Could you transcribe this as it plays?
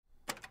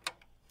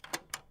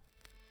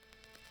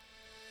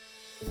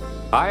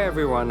Hi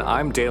everyone,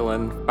 I'm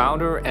Dalen,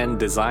 founder and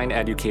design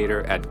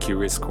educator at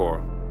Curious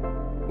Core.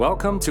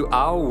 Welcome to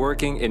our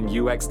Working in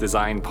UX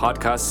Design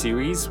podcast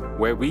series,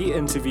 where we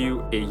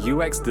interview a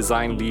UX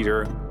design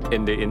leader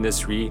in the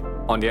industry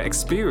on their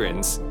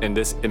experience in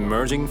this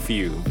emerging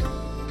field.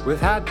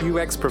 We've had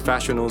UX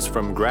professionals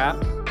from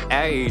Grab,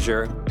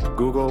 AirAsia,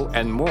 Google,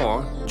 and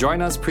more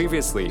join us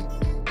previously,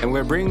 and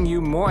we're bringing you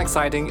more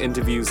exciting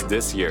interviews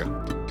this year.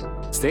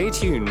 Stay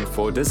tuned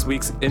for this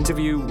week's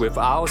interview with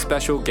our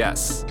special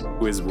guest,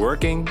 who is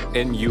working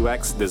in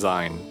UX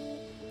design.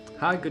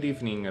 Hi, good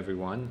evening,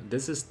 everyone.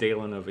 This is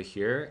Dalen over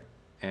here,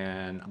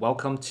 and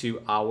welcome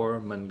to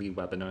our monthly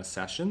webinar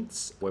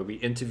sessions, where we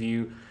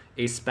interview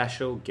a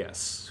special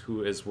guest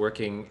who is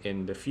working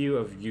in the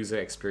field of user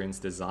experience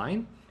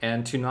design.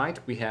 And tonight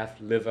we have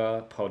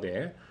Liva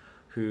Paudere,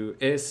 who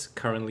is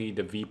currently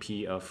the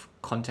VP of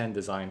Content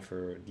Design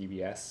for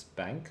DBS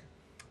Bank.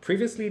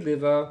 Previously,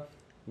 Liva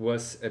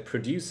was a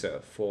producer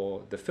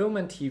for the film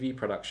and TV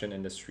production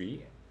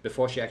industry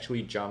before she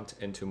actually jumped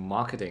into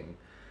marketing.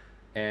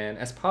 And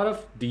as part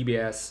of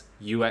DBS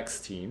UX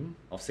team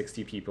of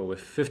 60 people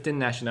with 15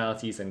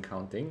 nationalities and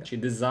counting, she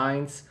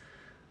designs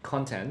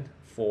content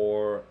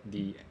for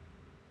the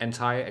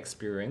entire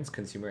experience,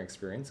 consumer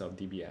experience of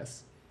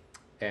DBS.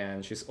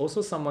 And she's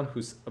also someone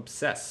who's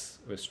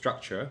obsessed with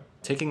structure,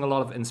 taking a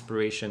lot of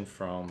inspiration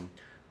from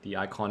the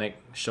iconic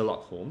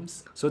Sherlock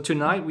Holmes. So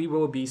tonight we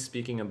will be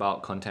speaking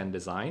about content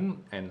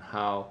design and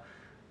how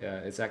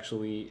it's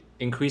actually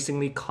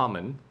increasingly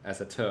common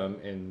as a term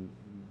in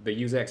the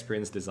user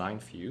experience design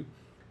field,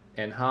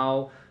 and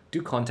how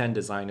do content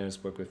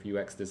designers work with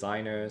UX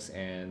designers,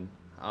 and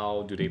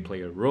how do they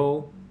play a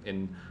role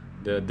in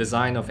the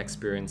design of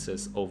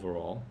experiences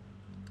overall.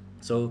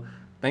 So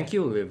thank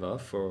you,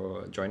 Liva,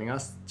 for joining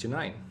us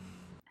tonight.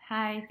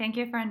 Hi, thank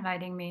you for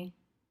inviting me.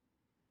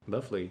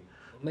 Lovely.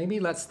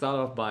 Maybe let's start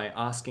off by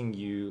asking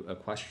you a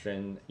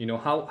question.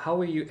 How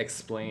will you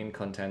explain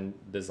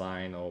content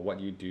design or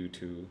what you do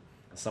to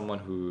someone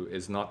who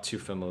is not too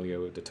familiar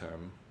with the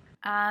term?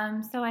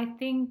 So I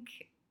think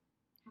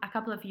a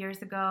couple of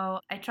years ago,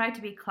 I tried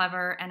to be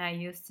clever and I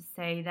used to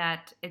say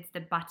that it's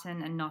the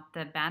button and not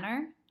the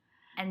banner.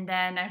 And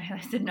then I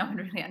realized that no one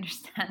really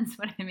understands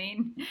what I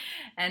mean.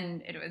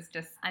 And it was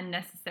just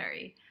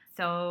unnecessary.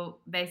 So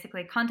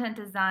basically, content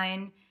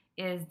design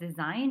is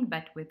design,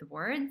 but with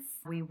words.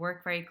 We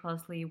work very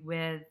closely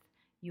with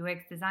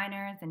UX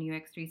designers and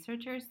UX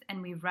researchers,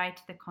 and we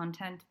write the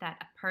content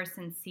that a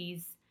person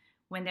sees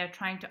when they're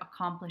trying to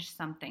accomplish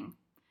something.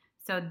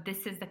 So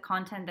this is the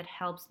content that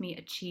helps me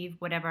achieve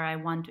whatever I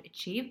want to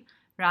achieve,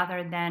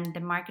 rather than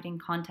the marketing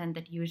content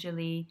that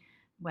usually,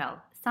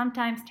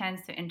 sometimes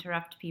tends to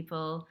interrupt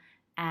people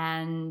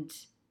and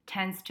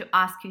tends to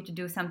ask you to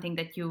do something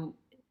that you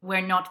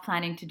were not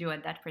planning to do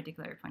at that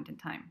particular point in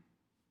time.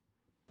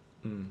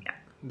 Yeah.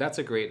 That's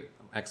a great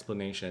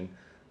explanation.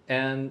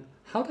 And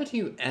how did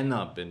you end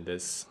up in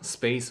this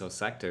space or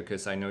sector?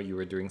 Because I know you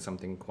were doing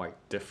something quite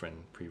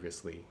different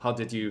previously. How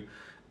did you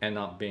end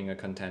up being a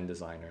content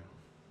designer?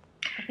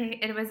 Okay,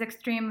 it was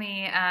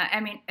extremely,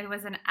 it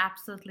was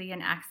absolutely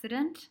an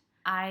accident.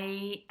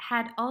 I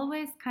had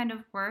always kind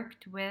of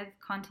worked with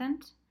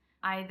content,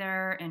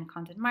 either in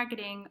content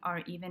marketing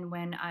or even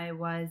when I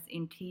was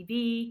in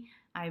TV.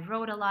 I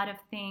wrote a lot of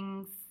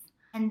things.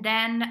 And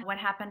then what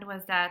happened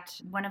was that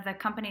one of the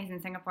companies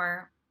in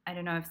Singapore, I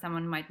don't know if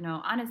someone might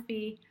know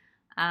Honestbee,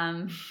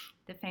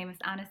 the famous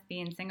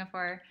Honestbee in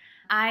Singapore.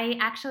 I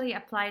actually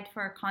applied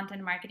for a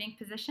content marketing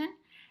position,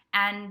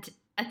 and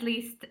at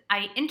least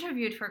I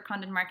interviewed for a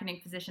content marketing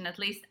position. At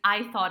least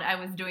I thought I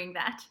was doing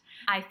that.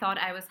 I thought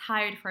I was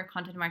hired for a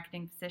content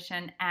marketing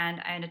position, and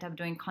I ended up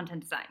doing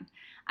content design.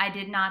 I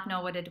did not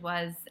know what it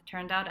was.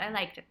 Turned out I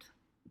liked it.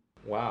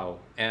 Wow.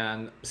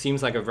 And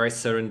seems like a very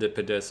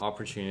serendipitous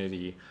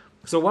opportunity.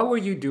 So what were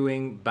you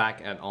doing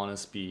back at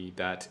Honestbee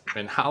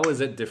and how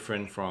is it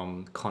different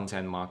from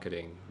content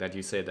marketing that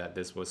you say that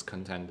this was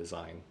content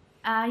design?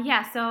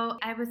 So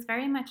I was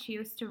very much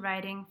used to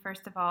writing,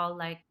 first of all,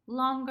 like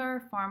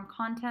longer form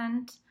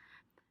content.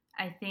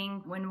 I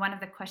think when one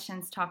of the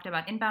questions talked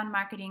about inbound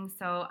marketing,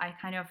 so I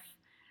kind of,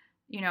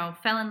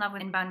 fell in love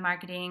with inbound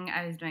marketing.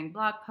 I was doing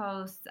blog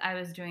posts, I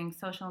was doing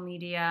social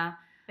media,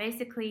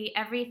 basically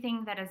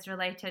everything that is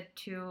related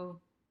to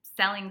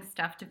selling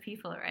stuff to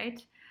people, right?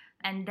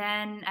 And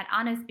then at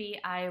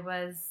Honestbee, I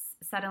was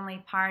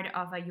suddenly part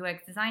of a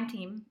UX design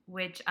team,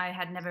 which I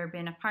had never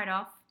been a part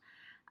of.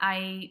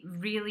 I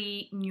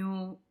really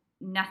knew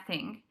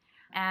nothing.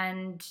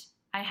 And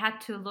I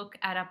had to look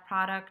at a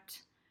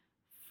product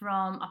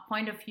from a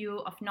point of view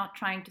of not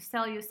trying to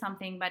sell you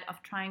something, but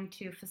of trying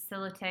to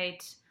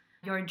facilitate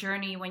your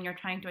journey when you're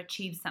trying to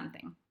achieve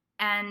something.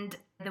 And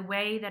the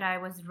way that I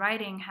was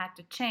writing had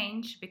to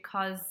change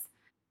because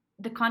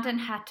the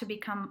content had to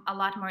become a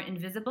lot more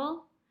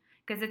invisible,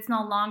 because it's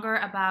no longer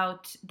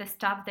about the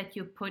stuff that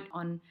you put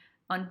on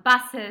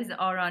buses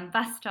or on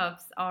bus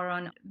stops or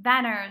on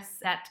banners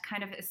that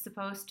kind of is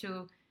supposed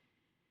to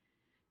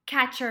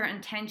catch your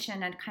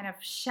attention and kind of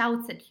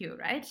shouts at you,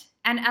 right?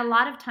 And a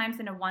lot of times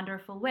in a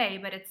wonderful way,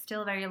 but it's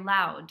still very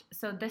loud.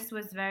 So this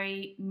was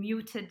very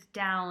muted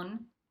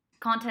down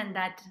content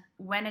that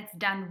when it's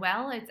done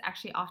well, it's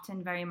actually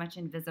often very much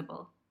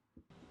invisible.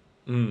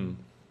 Mm.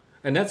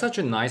 And that's such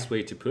a nice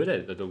way to put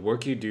it, that the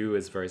work you do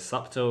is very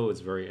subtle,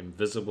 it's very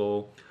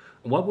invisible.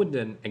 What would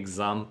an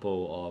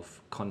example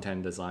of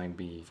content design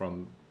be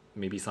from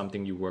maybe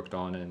something you worked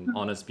on in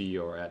Honestbee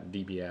or at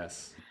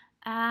DBS?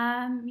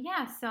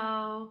 Yeah,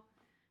 so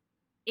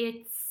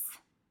it's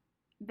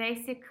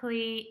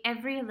basically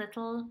every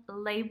little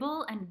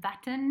label and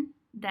button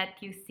that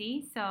you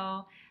see.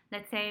 So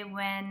let's say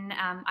when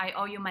I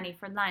owe you money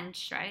for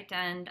lunch, right?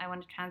 And I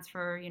want to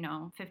transfer,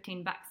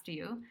 15 bucks to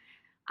you.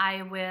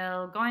 I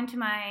will go into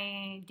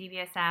my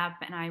DBS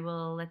app and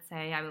let's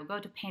say, I will go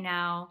to Pay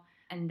Now,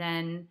 and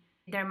then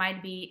there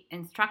might be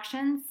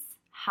instructions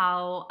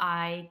how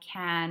I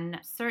can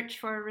search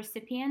for a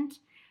recipient.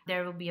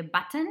 There will be a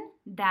button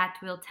that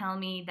will tell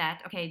me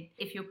that, okay,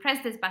 if you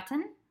press this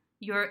button,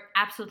 you're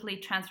absolutely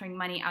transferring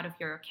money out of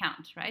your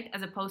account, right?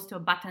 As opposed to a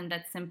button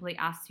that simply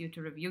asks you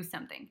to review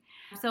something.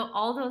 So,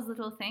 all those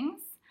little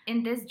things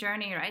in this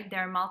journey, right? There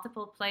are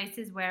multiple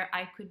places where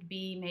I could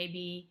be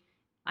maybe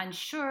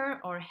unsure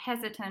or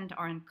hesitant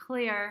or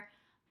unclear.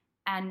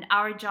 And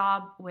our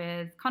job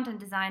with content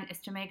design is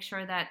to make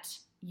sure that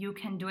you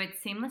can do it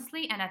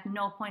seamlessly, and at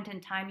no point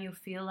in time you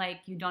feel like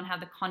you don't have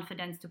the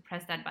confidence to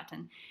press that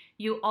button.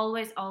 You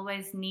always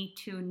need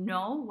to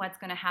know what's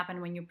going to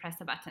happen when you press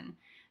a button.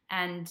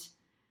 And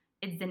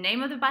it's the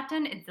name of the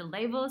button, it's the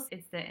labels,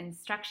 it's the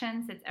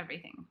instructions, it's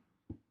everything.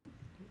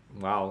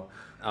 Wow.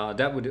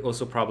 That would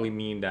also probably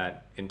mean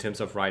that in terms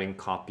of writing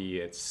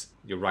copy, it's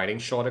you're writing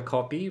shorter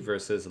copy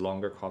versus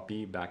longer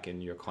copy back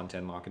in your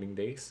content marketing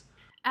days.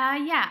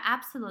 Yeah,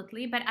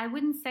 absolutely. But I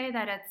wouldn't say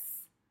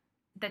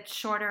that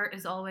shorter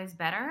is always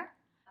better,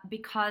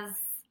 because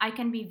I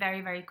can be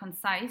very, very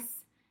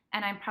concise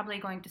and I'm probably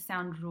going to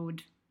sound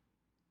rude.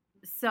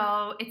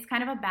 So it's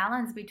kind of a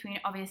balance between,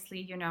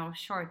 obviously,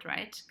 short,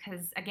 right?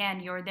 Because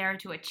again, you're there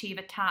to achieve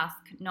a task,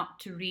 not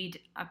to read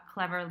a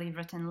cleverly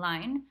written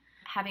line.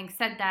 Having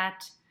said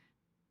that,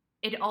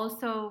 it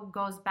also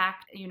goes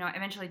back,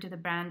 eventually to the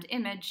brand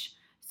image.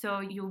 So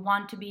you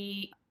want to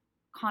be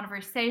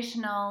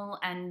conversational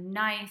and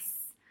nice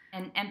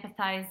and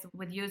empathize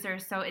with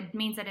users. So it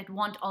means that it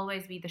won't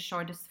always be the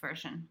shortest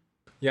version.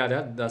 Yeah,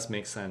 that does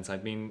make sense. I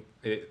mean,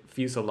 it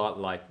feels a lot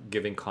like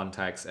giving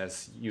context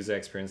as user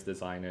experience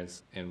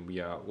designers, and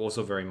we are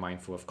also very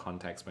mindful of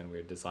context when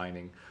we're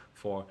designing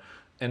for.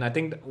 And I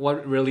think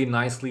what really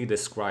nicely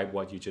described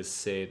what you just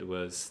said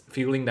was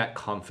feeling that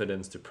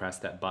confidence to press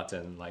that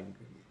button, like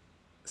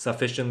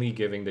sufficiently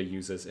giving the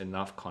users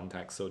enough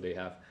context so they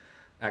have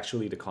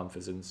actually the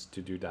confidence to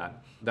do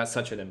that. That's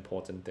such an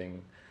important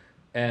thing.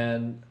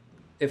 And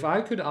if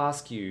I could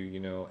ask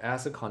you,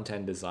 as a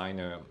content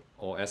designer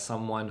or as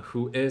someone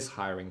who is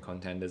hiring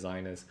content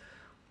designers,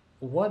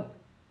 what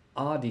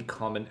are the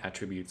common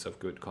attributes of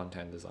good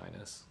content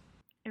designers?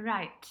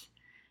 Right.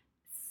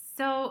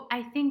 So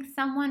I think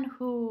someone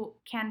who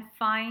can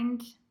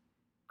find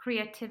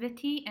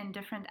creativity in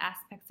different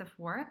aspects of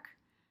work,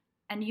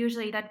 and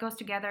usually that goes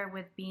together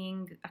with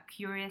being a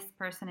curious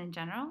person in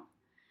general.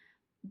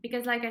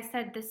 Because, like I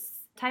said, this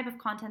type of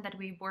content that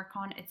we work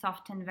on, it's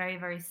often very,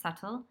 very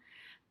subtle.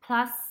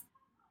 Plus,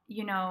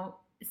 you know,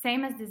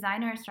 same as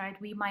designers, right?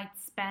 We might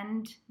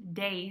spend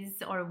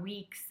days or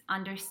weeks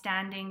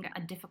understanding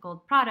a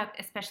difficult product,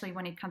 especially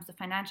when it comes to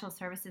financial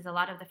services. A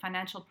lot of the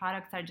financial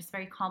products are just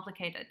very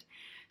complicated.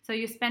 So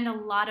you spend a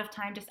lot of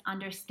time just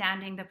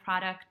understanding the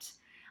product,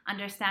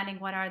 understanding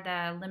what are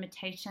the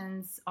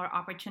limitations or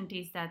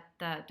opportunities that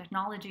the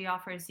technology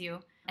offers you.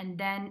 And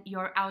then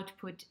your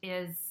output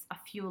is a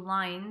few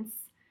lines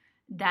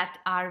that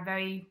are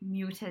very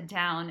muted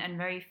down and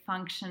very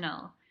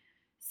functional.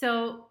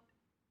 So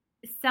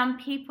some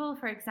people,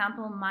 for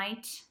example,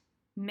 might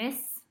miss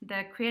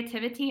the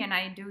creativity, and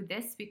I do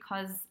this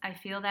because I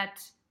feel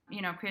that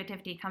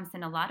creativity comes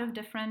in a lot of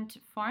different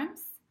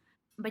forms.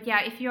 But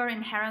yeah, if you're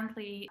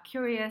inherently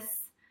curious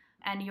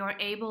and you're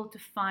able to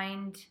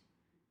find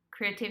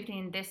creativity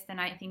in this, then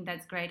I think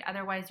that's great.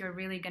 Otherwise, you're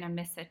really gonna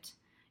miss it.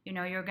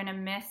 You're gonna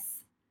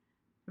miss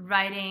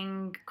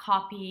writing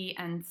copy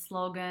and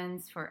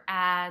slogans for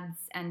ads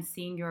and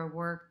seeing your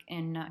work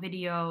in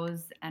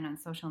videos and on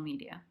social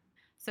media.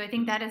 So I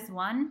think that is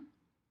one.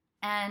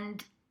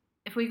 And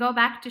if we go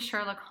back to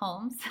Sherlock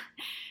Holmes,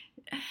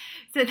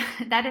 so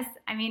that is,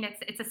 I mean,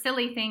 it's a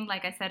silly thing.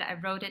 Like I said, I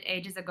wrote it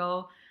ages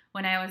ago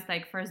when I was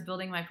like first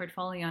building my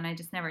portfolio, and I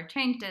just never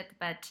changed it.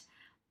 But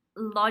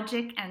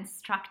logic and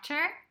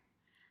structure.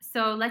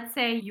 So let's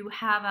say you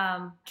have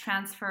a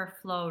transfer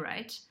flow,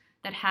 right?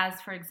 That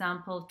has, for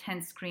example,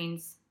 10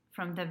 screens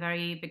from the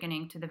very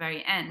beginning to the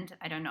very end.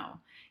 I don't know.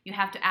 You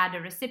have to add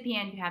a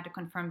recipient, you have to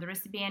confirm the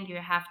recipient, you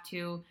have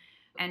to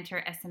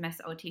enter SMS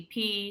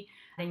OTP,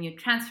 then you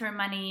transfer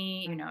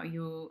money,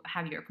 you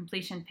have your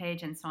completion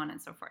page and so on and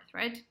so forth,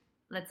 right?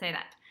 Let's say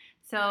that.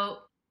 So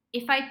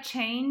if I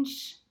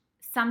change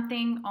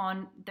something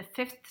on the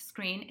fifth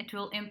screen, it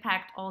will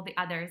impact all the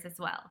others as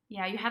well.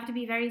 Yeah, you have to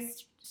be very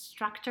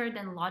structured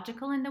and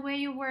logical in the way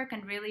you work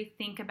and really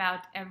think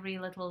about every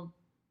little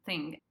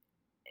thing.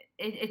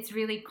 It's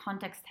really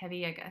context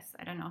heavy, I guess.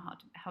 I don't know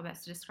how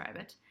best to describe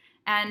it.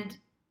 And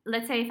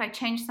let's say if I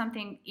change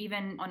something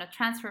even on a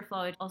transfer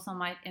flow, it also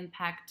might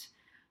impact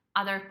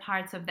other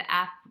parts of the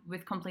app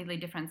with completely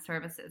different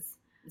services.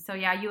 So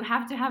yeah, you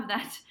have to have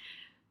that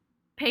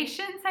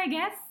patience, I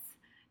guess,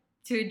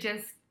 to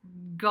just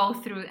go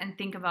through and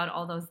think about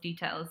all those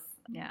details.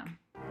 Yeah.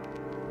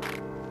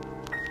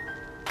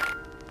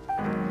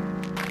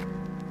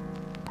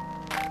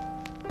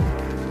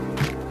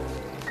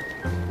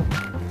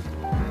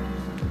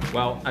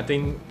 Well, I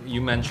think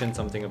you mentioned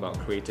something about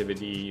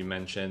creativity, you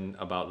mentioned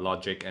about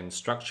logic and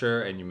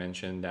structure, and you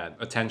mentioned that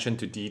attention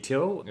to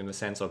detail in the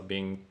sense of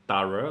being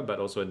thorough, but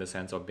also in the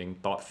sense of being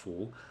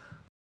thoughtful.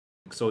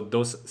 So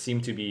those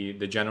seem to be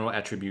the general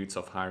attributes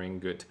of hiring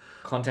good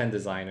content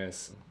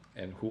designers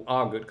and who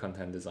are good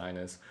content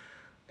designers.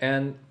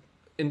 And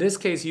in this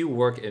case, you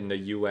work in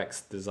the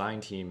UX design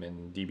team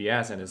in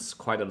DBS, and it's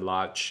quite a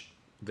large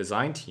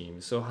design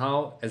team. So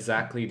how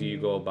exactly do you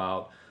go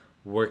about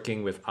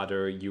working with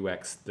other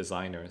UX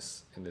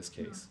designers in this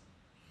case?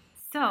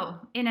 So,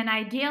 in an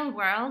ideal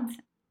world,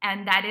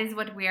 and that is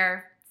what we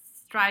are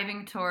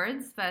striving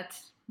towards, but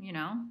in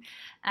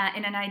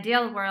an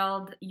ideal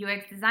world,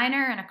 UX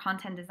designer and a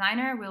content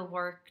designer will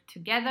work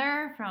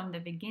together from the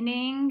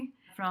beginning,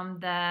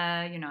 from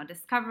the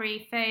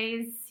discovery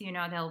phase.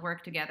 They'll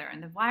work together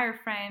in the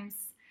wireframes,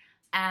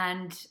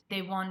 and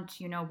they won't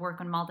work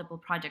on multiple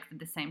projects at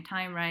the same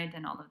time, right?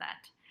 And all of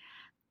that.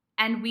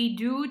 And we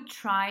do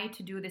try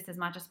to do this as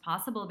much as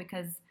possible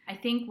because I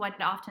think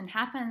what often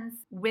happens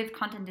with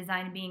content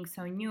design being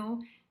so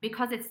new,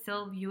 because it's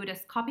still viewed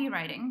as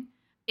copywriting,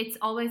 it's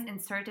always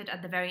inserted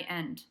at the very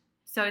end.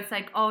 So it's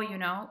like,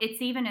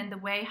 it's even in the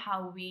way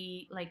how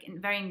we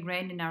very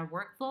ingrained in our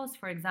workflows.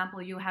 For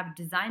example, you have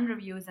design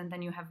reviews and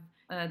then you have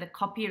the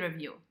copy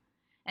review.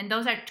 And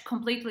those are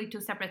completely two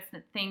separate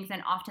things,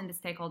 and often the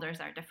stakeholders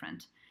are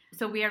different.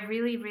 So we are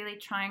really, really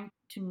trying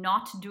to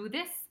not do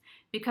this.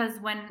 Because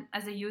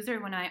as a user,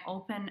 when I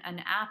open an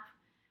app,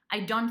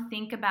 I don't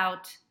think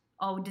about,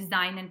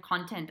 design and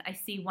content. I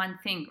see one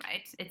thing,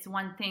 right? It's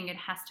one thing. It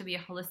has to be a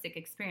holistic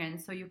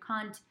experience. So you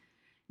can't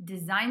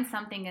design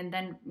something and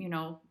then,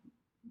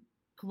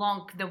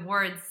 plonk the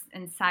words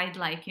inside,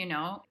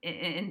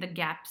 in the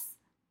gaps.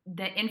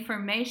 The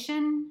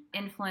information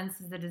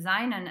influences the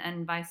design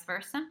and vice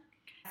versa.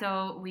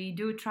 So we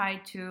do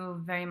try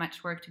to very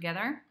much work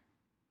together.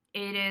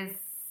 It is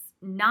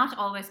not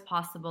always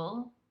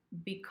possible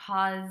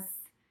because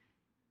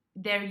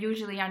there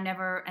usually are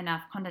never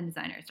enough content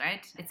designers,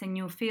 right? It's a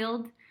new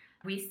field.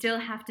 We still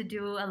have to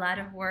do a lot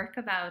of work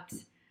about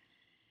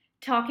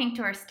talking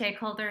to our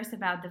stakeholders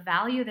about the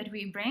value that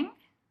we bring.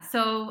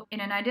 So in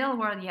an ideal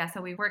world, so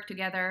we work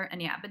together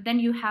but then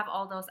you have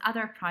all those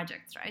other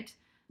projects, right?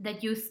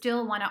 That you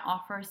still want to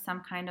offer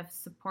some kind of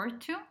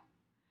support to.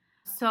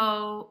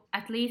 So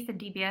at least at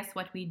DBS,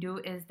 what we do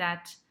is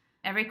that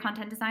every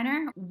content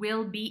designer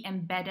will be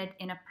embedded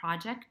in a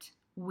project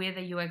with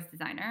a UX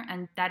designer,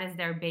 and that is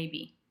their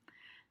baby.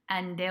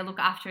 And they look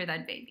after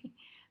that baby.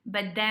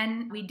 But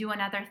then we do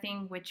another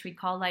thing, which we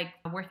call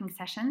working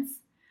sessions,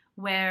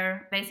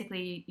 where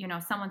basically,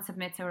 someone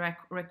submits a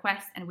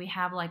request and we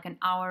have an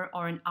hour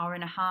or an hour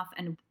and a half.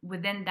 And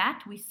within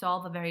that, we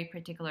solve a very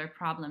particular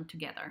problem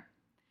together.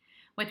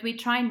 What we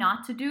try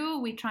not to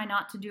do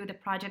the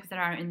projects that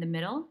are in the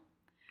middle,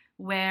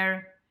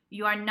 where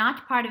you are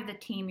not part of the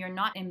team, you're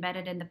not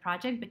embedded in the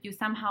project, but you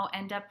somehow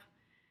end up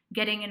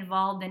getting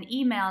involved in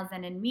emails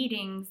and in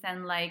meetings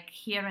and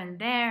here and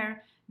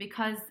there,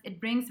 because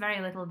it brings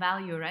very little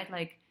value,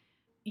 right?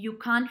 You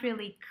can't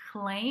really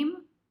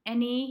claim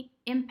any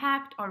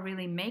impact or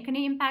really make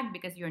any impact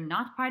because you're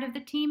not part of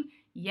the team,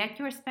 yet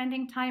you're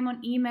spending time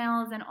on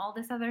emails and all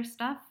this other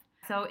stuff.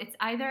 So it's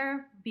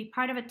either be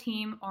part of a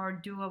team or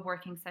do a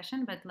working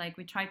session, but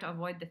we try to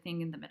avoid the thing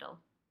in the middle.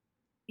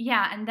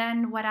 Yeah, and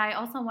then what I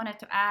also wanted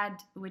to add,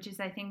 which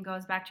is I think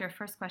goes back to your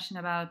first question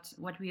about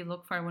what we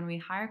look for when we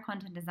hire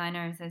content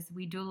designers, is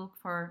we do look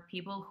for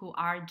people who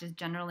are just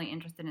generally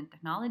interested in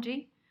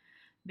technology,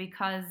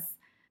 because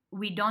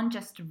we don't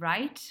just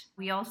write,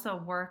 we also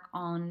work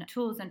on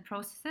tools and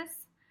processes.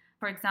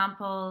 For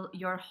example,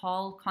 your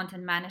whole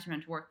content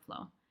management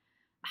workflow.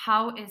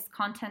 How is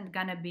content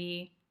gonna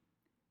be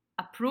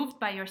approved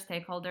by your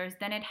stakeholders?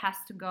 Then it has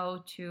to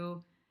go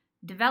to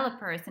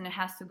developers and it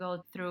has to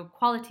go through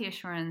quality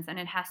assurance and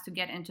it has to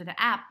get into the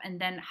app, and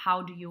then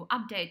how do you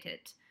update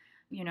it?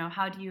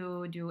 How do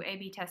you do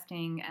A/B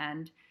testing?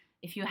 And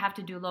if you have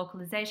to do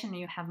localization,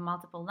 you have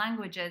multiple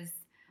languages,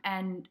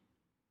 and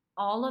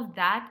all of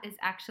that is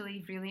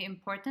actually really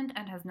important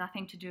and has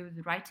nothing to do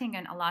with writing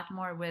and a lot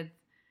more with,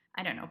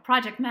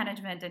 project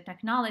management and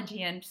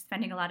technology and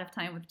spending a lot of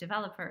time with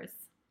developers.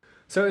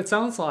 So it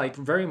sounds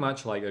very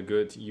much like a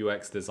good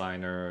UX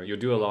designer. You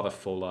do a lot of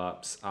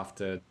follow-ups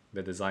after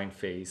the design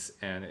phase,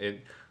 and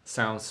it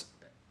sounds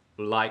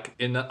Like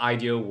in an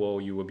ideal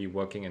world, you would be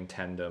working in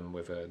tandem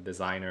with a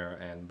designer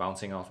and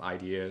bouncing off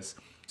ideas.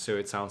 So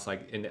it sounds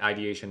like in the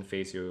ideation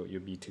phase, you'll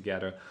be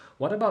together.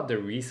 What about the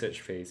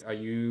research phase? Are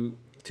you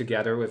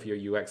together with your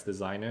UX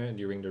designer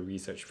during the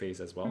research phase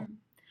as well?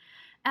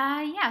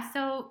 Yeah.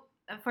 So,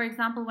 for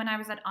example, when I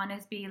was at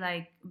Honestbee,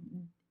 like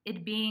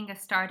it being a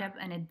startup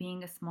and it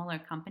being a smaller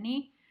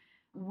company,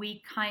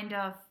 we kind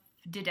of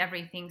did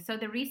everything. So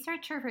the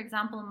researcher, for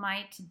example,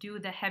 might do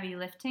the heavy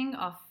lifting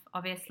of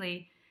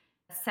obviously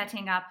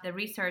setting up the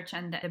research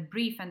and the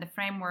brief and the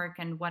framework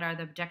and what are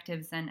the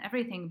objectives and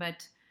everything.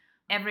 But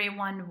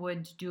everyone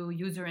would do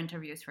user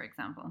interviews, for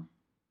example,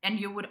 and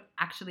you would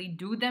actually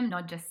do them,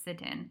 not just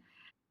sit in.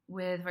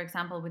 With, for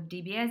example, with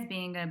DBS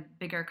being a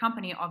bigger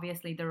company,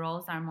 obviously the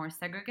roles are more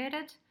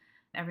segregated.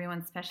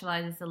 Everyone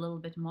specializes a little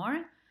bit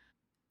more.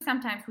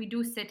 Sometimes we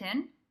do sit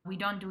in. We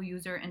don't do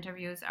user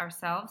interviews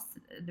ourselves.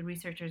 The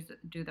researchers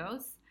do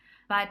those.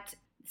 But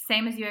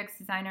same as UX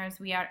designers,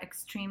 we are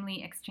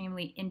extremely,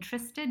 extremely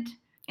interested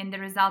in the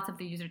results of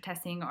the user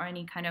testing or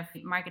any kind of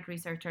market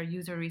research or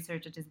user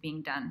research that is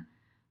being done.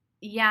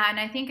 Yeah, and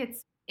I think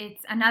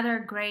it's another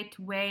great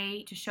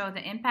way to show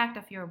the impact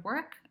of your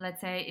work.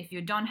 Let's say if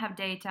you don't have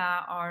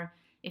data or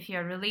if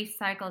your release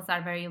cycles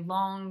are very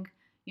long,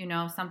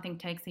 something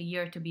takes a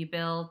year to be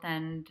built,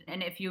 and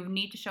if you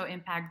need to show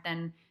impact,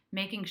 then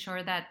making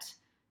sure that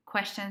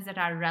questions that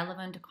are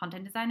relevant to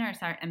content designers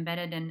are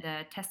embedded in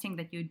the testing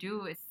that you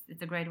do is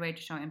it's a great way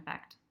to show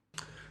impact.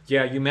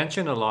 Yeah, you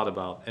mentioned a lot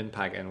about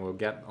impact, and we'll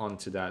get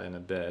onto that in a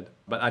bit.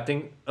 But I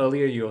think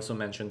earlier you also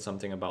mentioned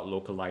something about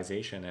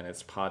localization, and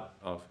it's part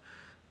of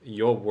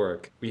your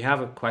work. We have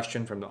a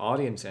question from the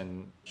audience,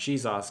 and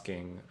she's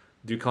asking,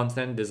 do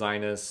content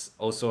designers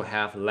also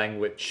have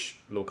language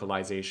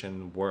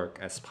localization work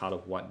as part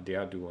of what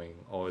they're doing,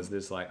 or is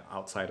this like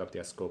outside of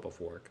their scope of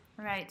work?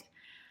 Right.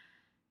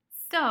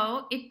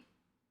 So it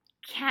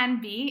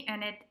can be,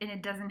 and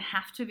it doesn't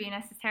have to be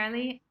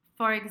necessarily.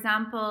 For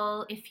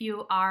example, if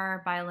you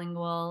are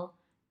bilingual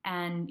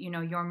and you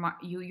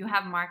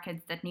have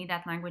markets that need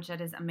that language, that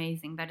is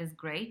amazing. That is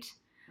great.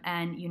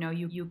 And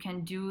you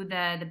can do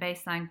the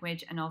base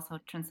language and also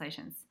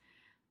translations.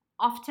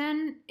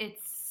 Often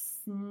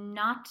it's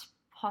not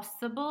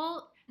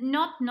possible.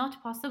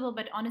 Not possible,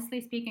 but honestly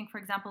speaking, for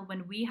example,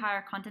 when we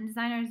hire content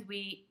designers,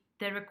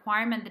 the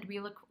requirement that we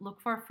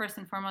look for first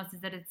and foremost is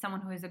that it's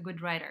someone who is a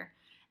good writer,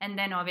 and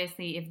then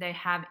obviously if they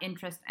have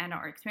interest and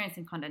or experience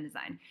in content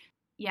design.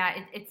 Yeah,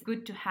 it's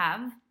good to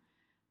have,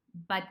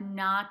 but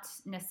not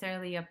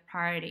necessarily a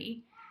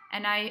priority.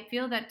 And I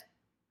feel that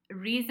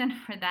reason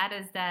for that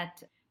is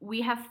that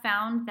we have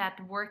found that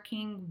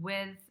working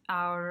with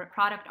our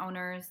product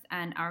owners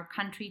and our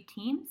country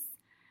teams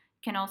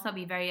can also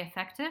be very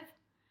effective,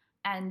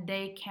 and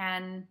they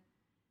can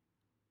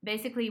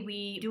basically,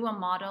 we do a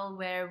model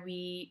where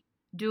we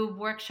do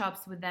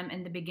workshops with them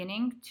in the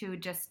beginning to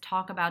just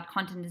talk about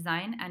content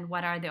design and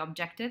what are the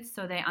objectives,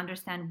 so they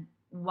understand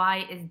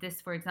why is this,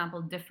 for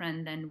example,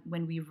 different than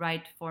when we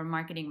write for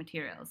marketing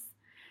materials.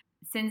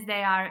 Since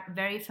they are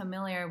very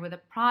familiar with the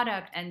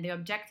product and the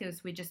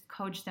objectives, we just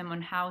coach them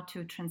on how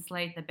to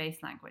translate the base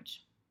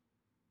language.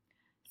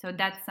 So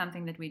that's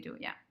something that we do,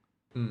 yeah.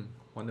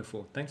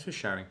 Wonderful. Thanks for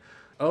sharing.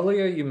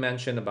 Earlier, you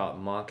mentioned about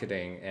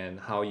marketing and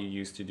how you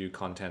used to do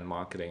content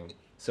marketing.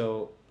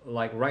 So,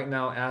 like right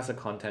now, as a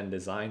content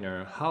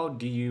designer, how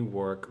do you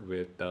work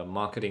with the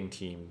marketing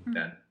team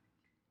then?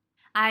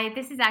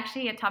 This is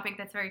actually a topic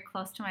that's very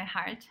close to my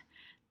heart.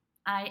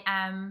 I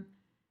am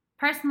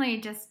personally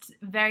just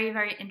very,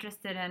 very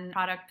interested in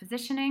product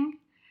positioning.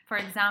 For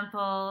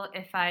example,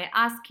 if I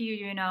ask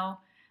you,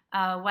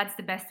 what's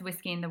the best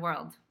whiskey in the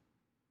world?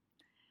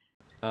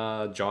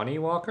 Johnny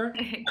Walker?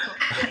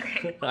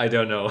 Cool. I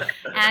don't know.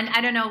 And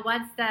I don't know,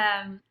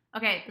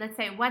 okay, let's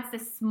say, what's the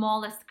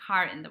smallest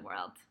car in the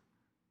world?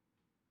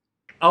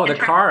 Oh, the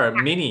car,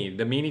 the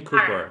Mini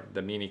Cooper,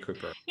 the Mini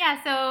Cooper.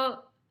 Yeah, so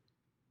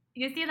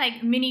you see,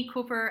 like Mini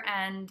Cooper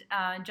and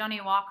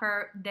Johnny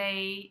Walker,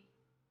 they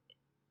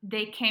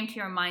came to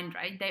your mind,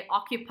 right? They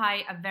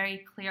occupy a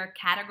very clear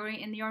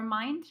category in your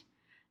mind.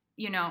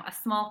 A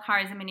small car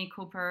is a Mini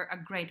Cooper, a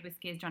great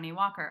whiskey is Johnny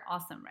Walker.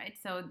 Awesome, right?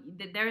 So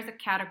there is a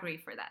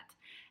category for that.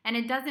 And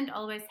it doesn't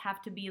always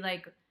have to be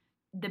like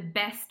the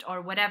best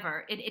or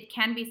whatever. It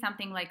can be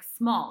something like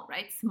small,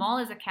 right? Small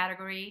is a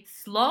category.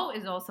 Slow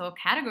is also a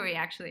category,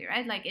 actually,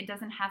 right? Like it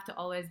doesn't have to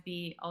always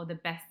be, the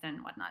best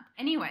and whatnot.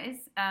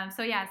 Anyways,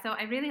 so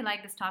I really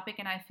like this topic,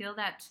 and I feel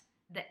that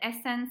the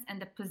essence and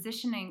the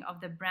positioning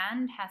of the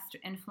brand has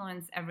to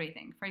influence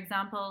everything. For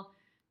example,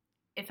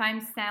 if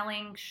I'm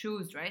selling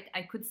shoes, right?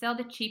 I could sell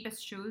the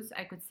cheapest shoes.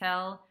 I could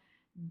sell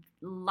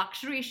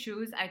luxury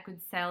shoes. I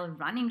could sell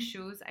running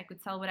shoes. I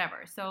could sell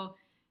whatever. So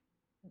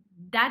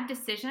that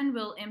decision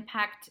will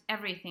impact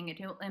everything. It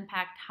will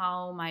impact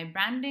how my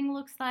branding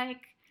looks like.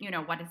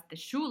 What is the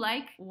shoe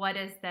like? What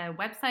is the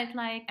website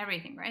like?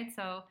 Everything, right?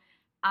 So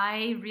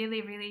I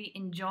really, really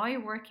enjoy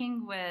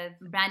working with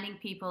branding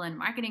people and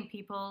marketing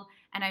people.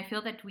 And I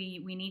feel that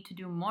we need to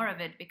do more of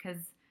it, because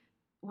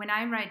when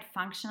I write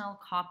functional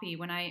copy,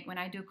 when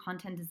I do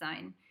content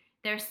design,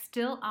 there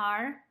still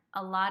are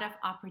a lot of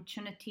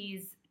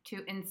opportunities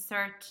to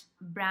insert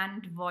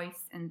brand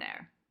voice in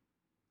there.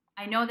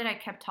 I know that I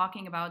kept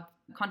talking about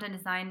content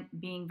design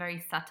being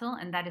very subtle,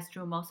 and that is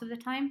true most of the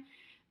time.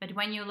 But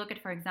when you look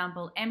at, for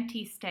example,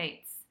 empty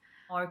states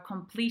or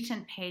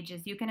completion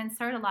pages, you can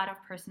insert a lot of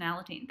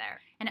personality in there.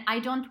 And I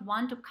don't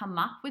want to come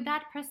up with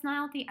that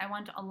personality. I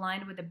want to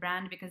align with the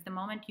brand, because the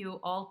moment you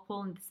all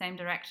pull in the same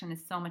direction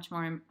is so much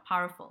more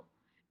powerful.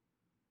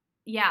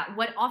 Yeah,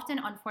 what often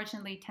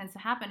unfortunately tends to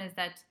happen is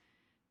that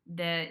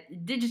the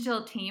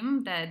digital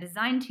team, the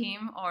design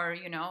team, or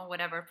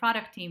whatever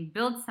product team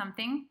builds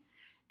something,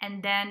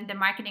 and then the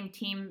marketing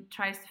team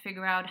tries to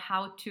figure out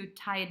how to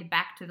tie it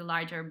back to the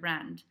larger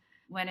brand,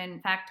 when in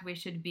fact we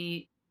should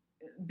be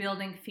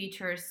building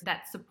features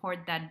that support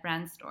that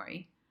brand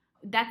story.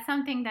 That's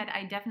something that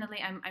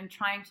I'm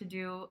trying to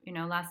do,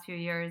 last few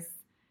years.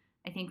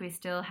 I think we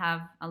still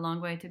have a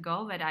long way to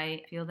go, but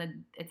I feel that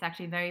it's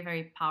actually very,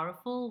 very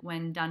powerful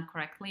when done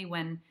correctly,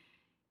 when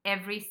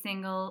every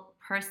single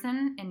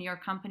person in your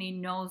company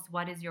knows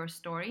what is your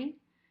story,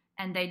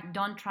 and they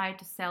don't try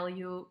to sell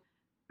you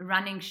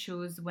running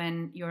shoes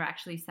when you're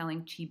actually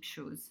selling cheap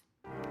shoes.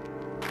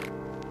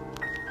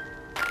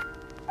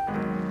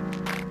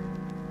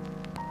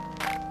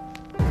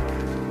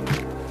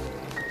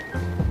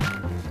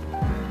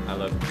 I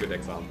love good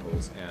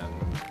examples, and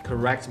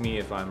correct me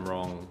if I'm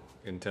wrong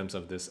in terms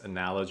of this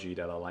analogy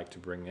that I like to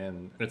bring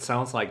in. It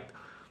sounds like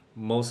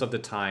most of the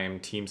time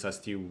teams are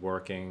still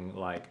working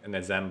like an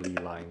assembly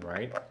line,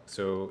 right?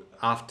 So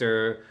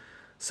after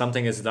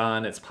something is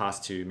done, it's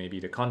passed to maybe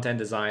the content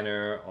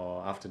designer,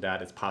 or after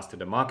that it's passed to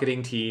the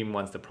marketing team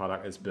once the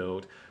product is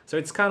built. So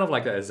it's kind of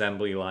like an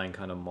assembly line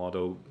kind of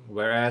model.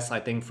 Whereas I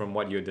think from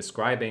what you're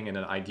describing, in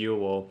an ideal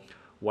world,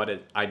 what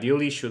it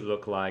ideally should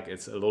look like,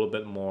 it's a little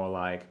bit more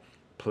like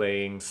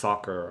playing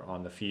soccer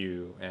on the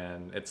field,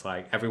 and it's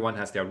like everyone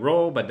has their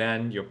role, but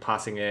then you're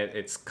passing it.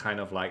 It's kind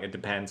of like it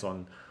depends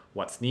on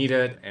what's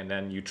needed, and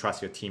then you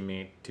trust your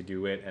teammate to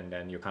do it, and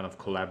then you're kind of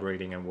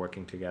collaborating and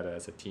working together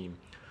as a team.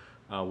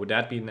 Would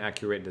that be an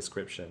accurate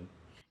description?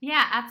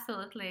 Yeah,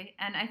 absolutely.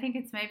 And I think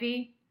it's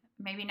maybe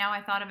now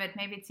I thought of it,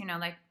 maybe it's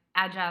like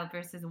agile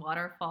versus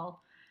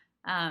waterfall,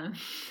 um,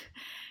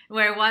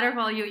 where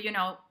waterfall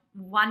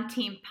one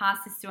team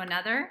passes to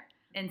another,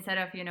 instead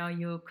of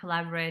you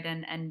collaborate,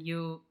 and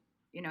your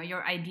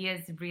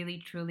ideas really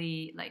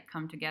truly like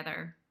come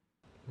together.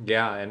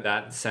 Yeah, and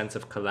that sense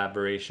of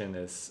collaboration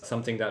is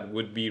something that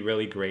would be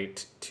really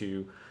great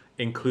to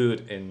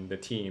include in the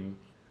team.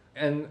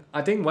 And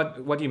I think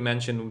what you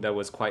mentioned that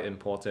was quite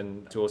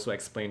important to also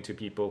explain to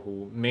people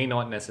who may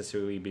not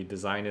necessarily be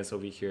designers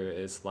over here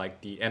is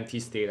like the empty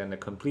state and the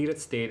completed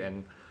state,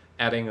 and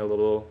adding a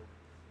little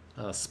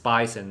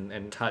spice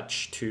and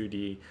touch to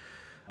the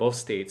both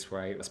states,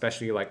 right?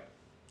 Especially like,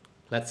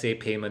 let's say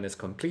payment is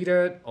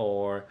completed,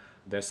 or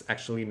there's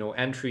actually no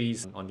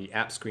entries on the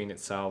app screen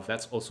itself.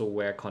 That's also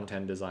where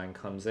content design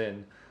comes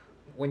in.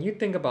 When you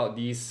think about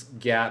these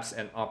gaps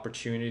and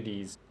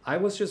opportunities, I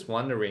was just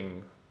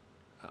wondering,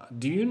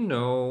 do you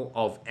know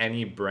of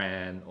any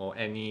brand or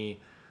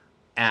any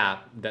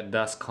app that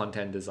does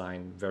content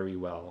design very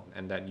well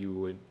and that you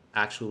would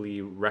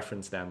actually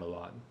reference them a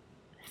lot?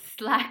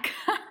 Slack.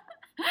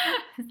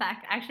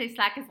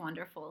 Slack is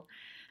wonderful.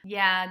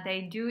 Yeah,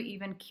 they do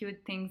even cute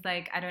things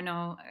like, I don't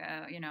know,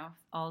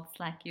 all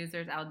Slack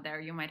users out there,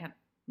 you might have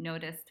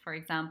noticed, for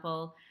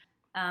example,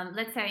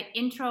 let's say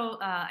intro.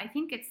 I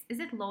think is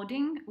it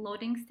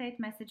loading state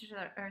messages,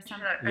 or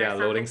something? Yeah,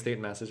 loading state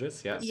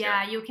messages. Yes.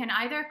 Yeah, you can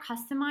either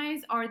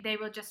customize, or they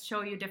will just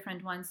show you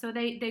different ones. So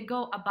they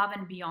go above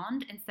and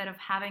beyond, instead of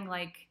having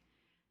like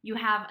you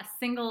have a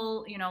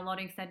single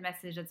loading state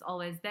message that's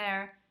always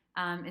there.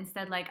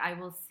 Instead, like I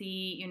will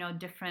see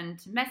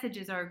different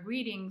messages or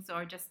greetings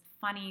or just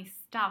funny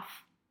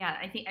stuff. Yeah,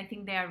 I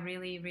think they are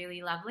really,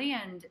 really lovely,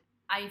 and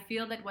I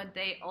feel that what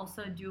they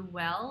also do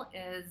well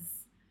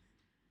is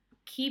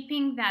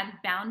keeping that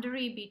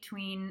boundary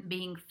between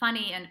being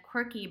funny and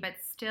quirky, but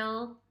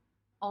still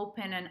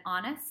open and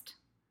honest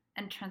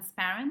and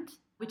transparent,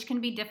 which can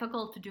be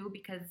difficult to do,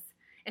 because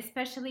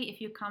especially if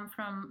you come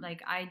from,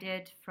 like I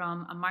did,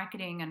 from a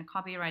marketing and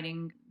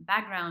copywriting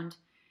background,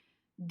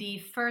 the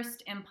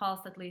first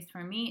impulse, at least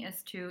for me,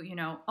 is to,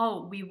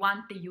 oh, we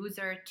want the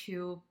user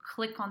to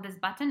click on this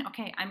button.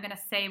 Okay, I'm going to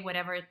say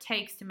whatever it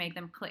takes to make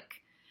them click.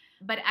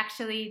 But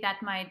actually,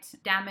 that might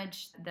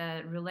damage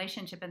the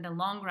relationship in the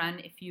long run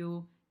if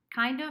you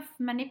kind of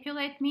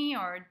manipulate me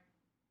or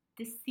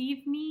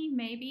deceive me,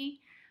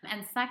 maybe.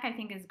 And Slack, I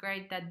think, is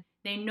great that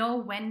they know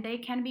when they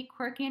can be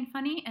quirky and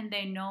funny, and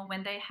they know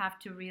when they have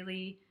to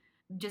really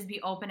just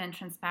be open and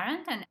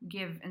transparent and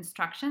give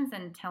instructions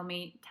and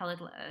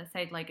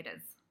say it like it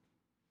is.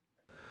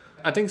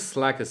 I think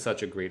Slack is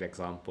such a great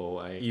example.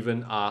 I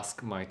even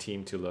ask my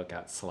team to look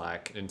at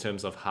Slack in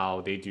terms of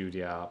how they do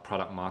their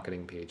product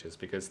marketing pages,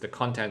 because the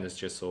content is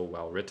just so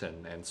well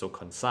written and so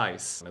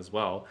concise as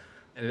well.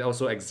 And it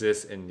also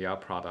exists in their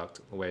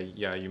product where,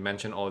 yeah, you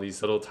mentioned all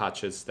these little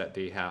touches that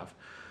they have.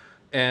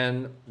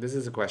 And this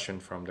is a question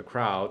from the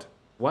crowd.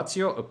 What's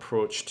your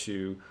approach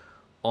to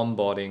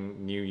onboarding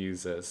new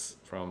users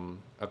from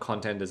a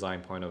content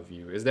design point of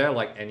view? Is there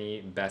like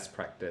any best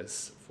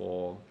practice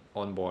for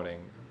onboarding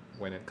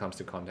when it comes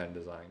to content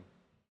design?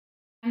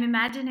 I'm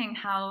imagining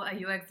how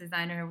a UX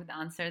designer would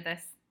answer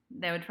this.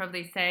 They would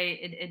probably say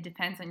it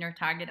depends on your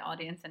target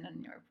audience and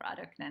on your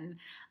product and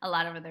a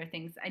lot of other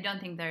things. I don't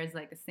think there's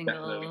like a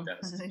single.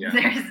 Yeah.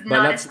 There's But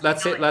not a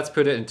let's say single. let's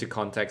put it into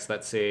context.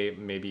 Let's say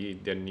maybe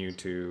they're new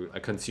to a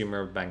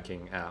consumer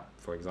banking app,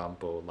 for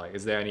example. Like,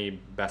 is there any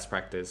best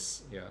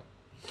practice? Yeah.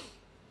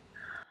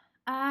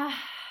 Uh,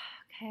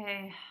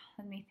 okay,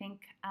 let me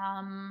think.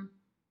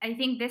 I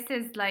think this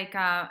is like,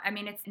 I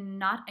mean, it's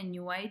not a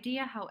new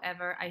idea.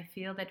 However, I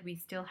feel that we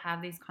still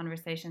have these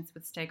conversations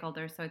with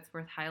stakeholders. So it's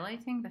worth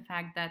highlighting the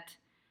fact that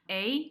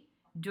A,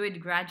 do it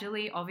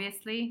gradually,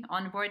 obviously,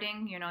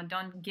 onboarding,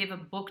 don't give a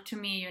book to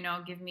me,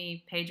 give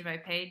me page by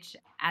page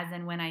as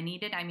and when I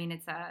need it. I mean,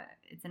 it's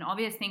an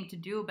obvious thing to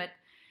do, but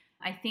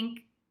I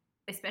think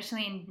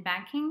especially in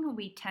banking,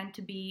 we tend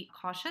to be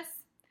cautious.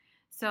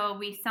 So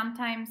we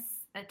sometimes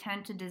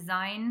tend to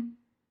design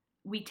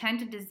we tend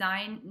to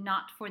design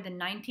not for the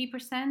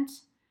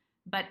 90%,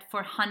 but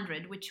for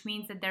 100, which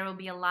means that there will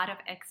be a lot of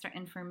extra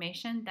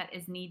information that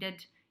is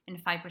needed in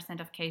 5%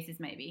 of cases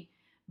maybe,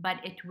 but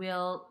it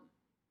will,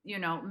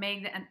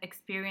 make the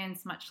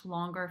experience much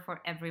longer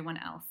for everyone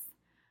else.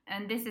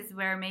 And this is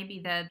where maybe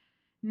the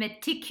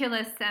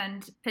meticulous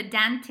and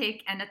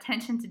pedantic and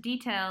attention to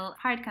detail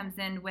part comes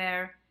in,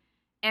 where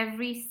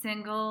every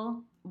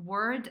single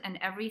word and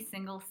every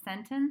single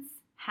sentence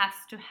has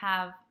to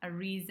have a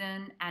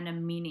reason and a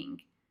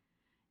meaning.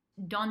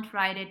 Don't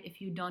write it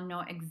if you don't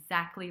know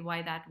exactly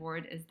why that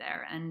word is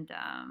there. And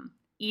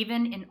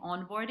even in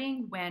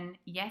onboarding, when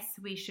yes,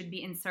 we should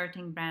be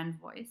inserting brand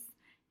voice,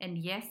 and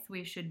yes,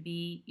 we should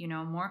be,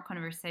 more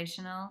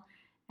conversational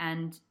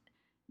and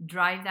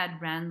drive that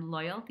brand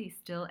loyalty,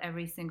 still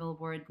every single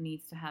word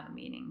needs to have a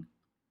meaning.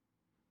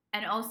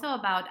 And also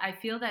about, I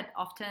feel that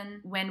often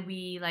when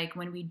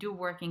we do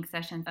working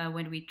sessions,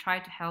 when we try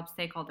to help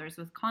stakeholders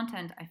with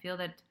content, I feel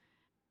that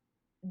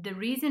the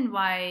reason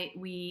why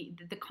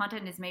the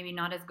content is maybe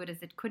not as good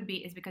as it could be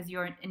is because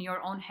you're in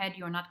your own head,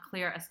 you're not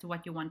clear as to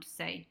what you want to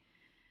say.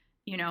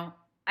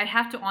 I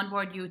have to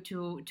onboard you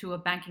to a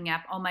banking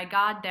app. Oh my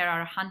god, there are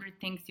 100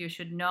 things you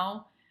should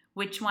know.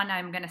 Which one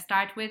I'm going to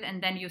start with?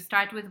 And then you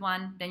start with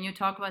one, then you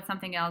talk about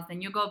something else,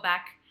 then you go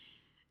back,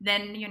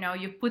 then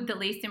you put the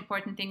least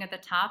important thing at the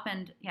top.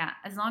 And yeah,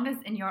 as long as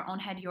in your own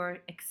head you're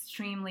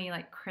extremely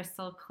like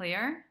crystal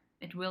clear,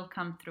 it will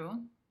come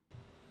through.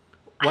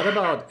 What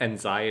about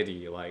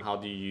anxiety? Like, how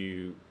do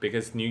you,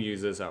 because new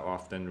users are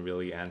often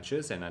really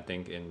anxious, and I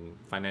think in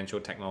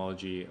financial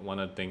technology, one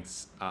of the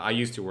things, I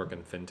used to work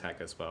in fintech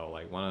as well.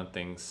 Like, one of the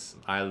things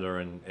I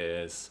learned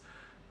is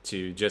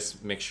to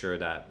just make sure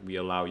that we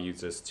allow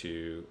users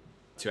to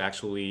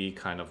actually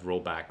kind of roll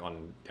back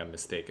on their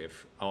mistake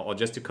if or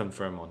just to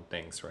confirm on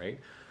things, right?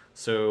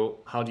 So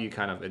how do you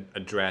kind of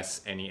address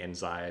any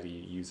anxiety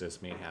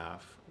users may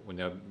have when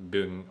they're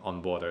being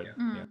onboarded?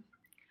 Yeah.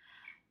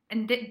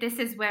 And this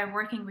is where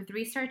working with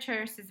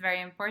researchers is very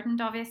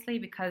important, obviously,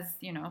 because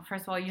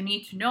first of all, you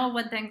need to know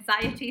what the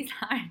anxieties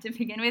are to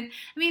begin with.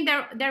 I mean,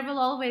 there will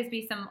always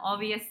be some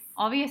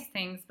obvious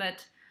things,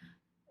 but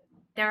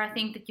there are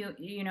things that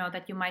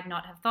that you might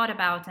not have thought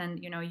about,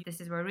 and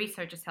this is where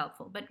research is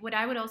helpful. But what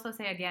I would also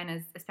say again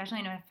is, especially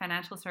in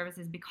financial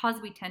services,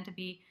 because we tend to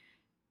be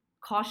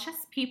cautious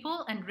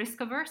people and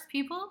risk averse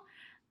people,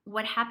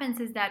 what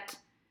happens is that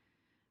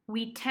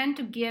we tend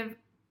to give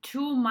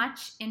too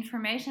much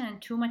information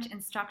and too much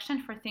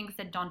instruction for things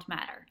that don't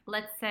matter.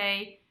 Let's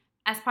say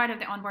as part of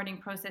the onboarding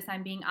process,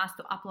 I'm being asked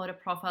to upload a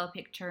profile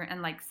picture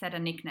and like set a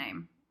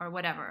nickname or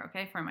whatever,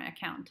 okay, for my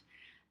account.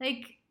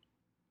 Like,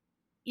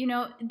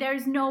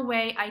 there's no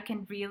way I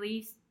can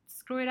really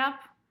screw it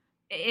up.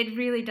 It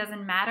really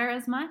doesn't matter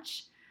as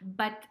much.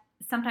 But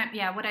sometimes,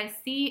 yeah, what I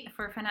see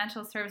for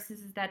financial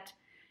services is that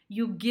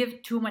you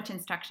give too much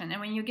instruction.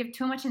 And when you give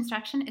too much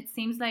instruction, it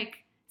seems like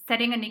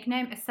setting a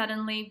nickname is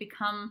suddenly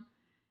become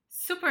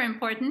super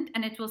important,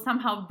 and it will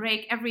somehow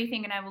break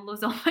everything and I will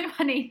lose all my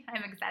money.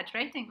 I'm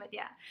exaggerating, but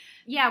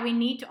yeah, we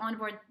need to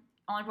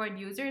onboard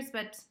users,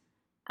 but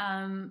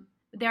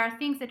there are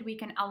things that we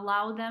can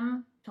allow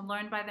them to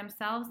learn by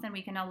themselves, and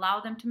we can allow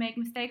them to make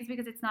mistakes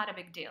because it's not a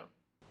big deal.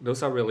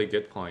 Those are really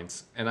good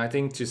points. And I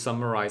think to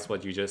summarize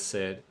what you just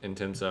said in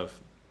terms of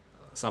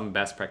some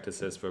best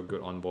practices for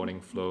good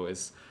onboarding flow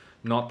is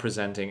not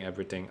presenting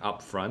everything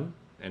up front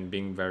and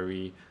being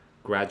very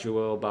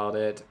gradual about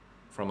it.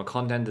 From a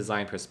content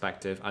design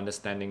perspective,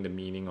 understanding the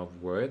meaning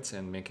of words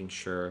and making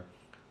sure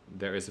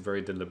there is a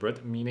very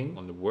deliberate meaning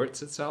on the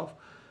words itself.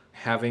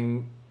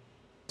 Having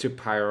to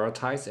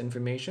prioritize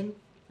information,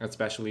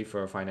 especially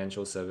for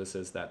financial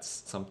services,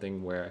 that's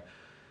something where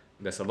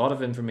there's a lot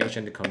of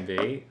information to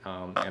convey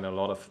and a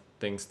lot of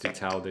things to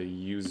tell the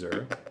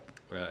user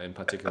in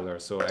particular.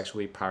 So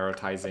actually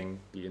prioritizing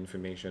the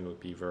information would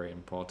be very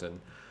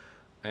important.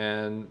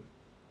 And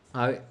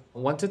I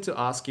wanted to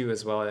ask you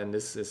as well, and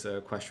this is a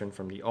question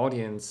from the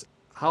audience,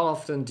 How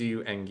often do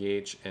you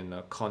engage in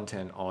a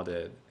content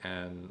audit,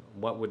 and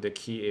what would the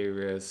key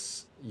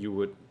areas you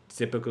would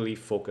typically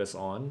focus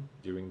on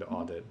during the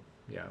audit?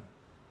 Yeah.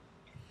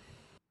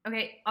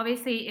 Okay,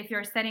 obviously, if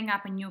you're setting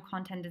up a new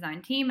content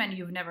design team and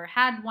you've never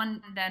had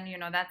one, then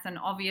that's an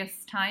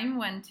obvious time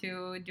when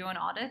to do an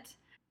audit.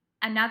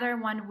 Another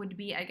one would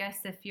be, I guess,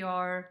 if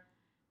your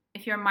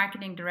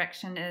marketing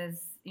direction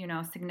is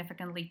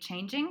significantly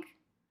changing,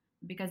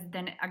 because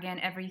then again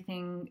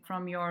everything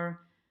from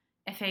your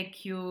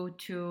FAQ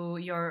to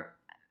your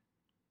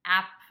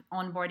app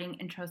onboarding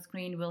intro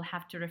screen will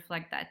have to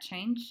reflect that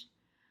change.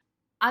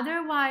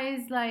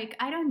 Otherwise, like,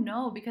 I don't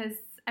know, because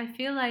I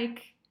feel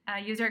like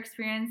user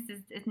experience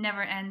it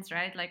never ends,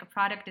 right? Like, a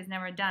product is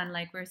never done.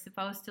 Like, we're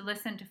supposed to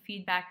listen to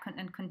feedback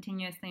and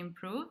continuously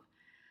improve.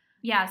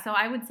 Yeah, so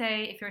I would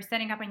say if you're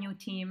setting up a new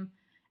team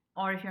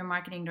or if your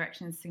marketing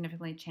direction is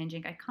significantly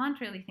changing, I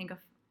can't really think of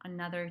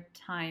another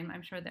time.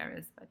 I'm sure there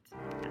is, but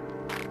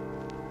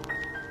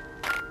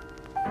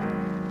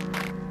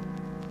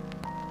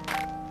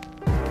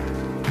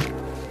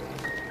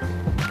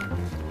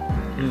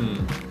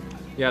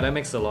Yeah, that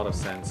makes a lot of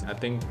sense. I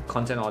think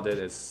content audit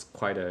is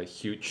quite a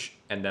huge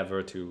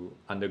endeavor to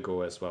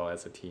undergo as well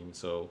as a team.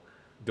 So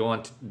don't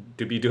want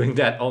to be doing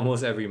that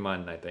almost every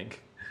month, I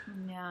think.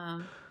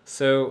 yeah.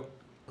 So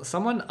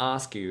someone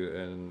asked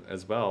you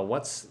as well,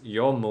 what's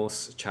your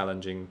most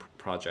challenging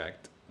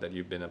project that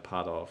you've been a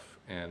part of,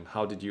 and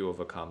how did you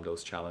overcome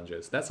those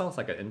challenges? That sounds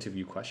like an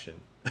interview question.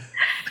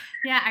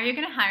 Yeah, are you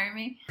going to hire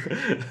me?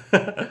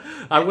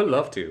 I would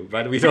love to,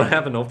 but we don't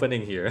have an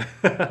opening here.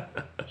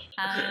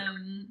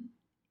 Um,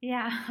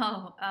 yeah.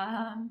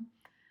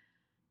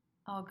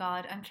 Oh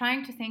God, I'm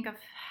trying to think of,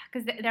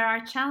 because there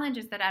are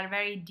challenges that are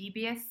very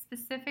DBS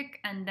specific,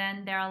 and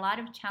then there are a lot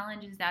of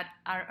challenges that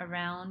are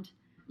around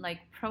like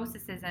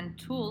processes and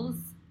tools,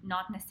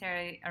 not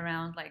necessarily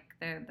around like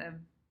the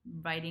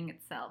writing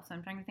itself. So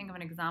I'm trying to think of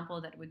an example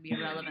that would be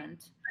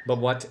relevant. But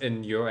what,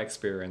 in your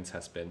experience,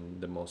 has been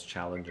the most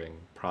challenging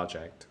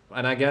project?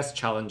 And I guess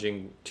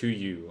challenging to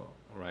you,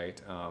 right?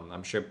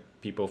 I'm sure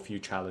people feel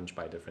challenged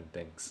by different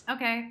things.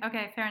 Okay,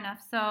 fair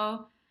enough.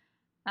 So,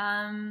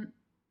 um,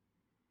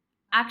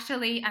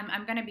 actually,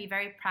 I'm going to be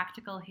very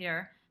practical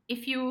here.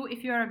 If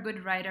you're a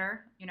good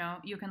writer,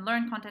 you can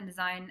learn content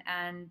design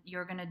and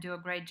you're going to do a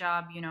great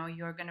job.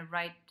 You're going to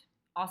write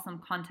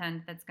awesome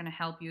content that's going to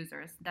help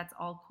users. That's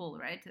all cool,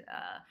 right?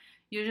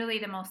 Usually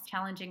the most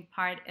challenging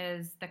part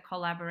is the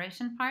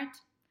collaboration part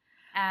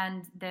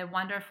and the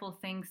wonderful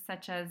things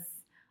such as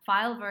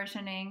file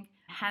versioning,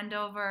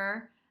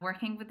 handover,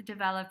 working with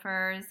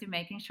developers,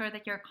 making sure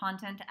that your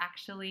content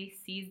actually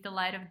sees the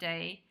light of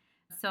day.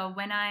 So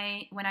when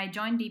I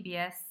joined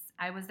DBS,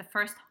 I was the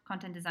first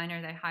content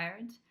designer they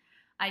hired.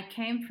 I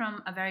came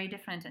from a very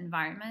different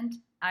environment.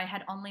 I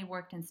had only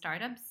worked in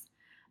startups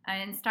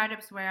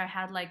where I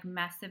had like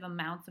massive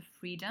amounts of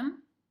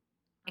freedom,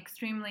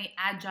 extremely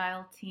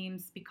agile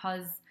teams,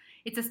 because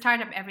it's a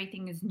startup,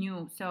 everything is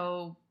new,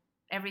 so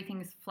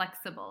everything is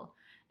flexible.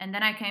 And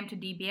then I came to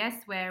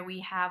DBS where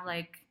we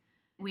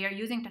are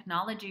using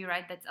technology,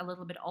 right, that's a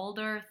little bit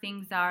older.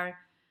 Things are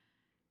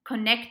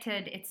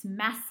connected, it's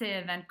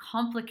massive and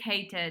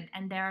complicated,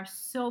 and there are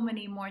so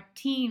many more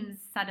teams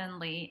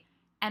suddenly.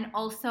 And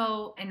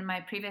also in my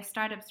previous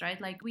startups,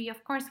 right, like we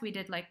of course we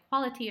did like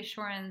quality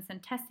assurance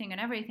and testing and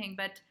everything,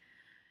 but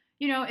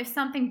if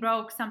something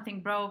broke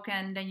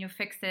and then you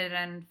fix it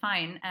and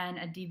fine. And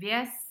at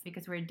DBS,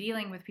 because we're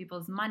dealing with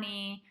people's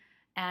money,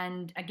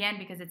 and again,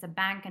 because it's a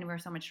bank and we're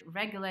so much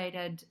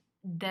regulated,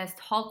 this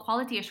whole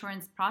quality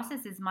assurance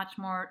process is much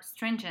more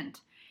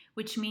stringent,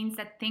 which means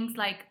that things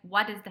like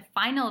what is the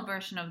final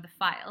version of the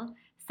file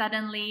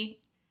suddenly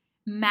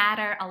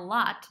matter a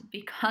lot,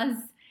 because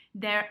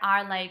there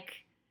are like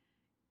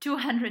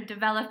 200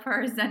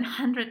 developers and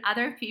 100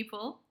 other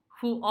people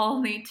who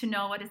all need to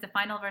know what is the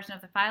final version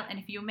of the file. And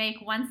if you make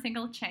one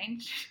single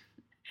change,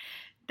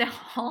 the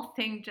whole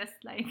thing just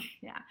like,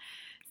 yeah.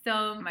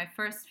 So my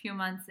first few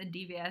months at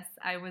DBS,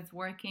 I was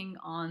working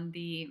on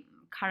the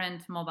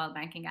current mobile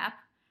banking app.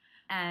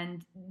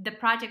 And the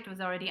project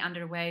was already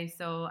underway.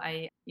 So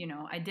I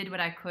did what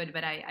I could,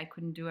 but I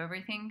couldn't do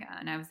everything.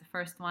 And I was the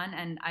first one.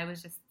 And I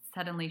was just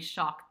suddenly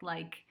shocked,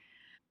 like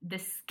the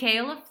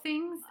scale of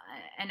things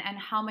and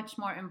how much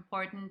more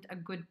important a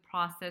good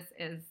process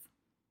is.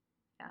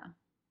 Yeah.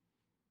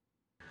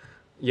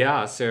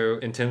 Yeah, so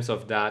in terms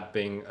of that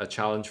being a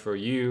challenge for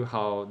you,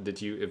 how did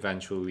you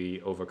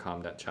eventually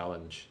overcome that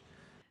challenge?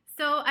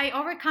 So I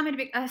overcome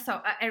it.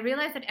 So I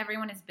realized that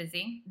everyone is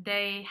busy.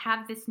 They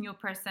have this new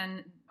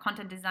person,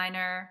 content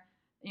designer.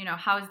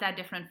 How is that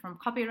different from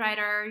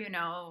copywriter?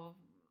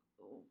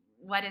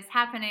 What is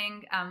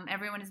happening?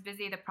 Everyone is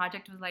busy. The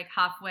project was like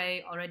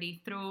halfway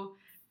already through,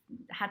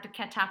 had to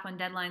catch up on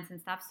deadlines and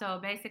stuff. So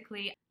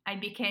basically, I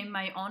became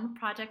my own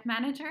project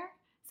manager.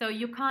 So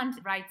you can't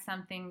write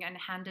something and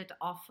hand it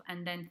off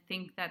and then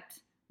think that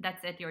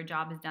that's it, your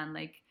job is done.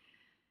 Like,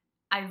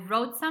 I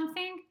wrote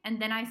something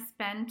and then I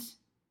spent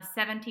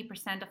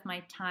 70% of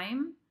my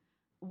time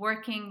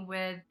working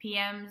with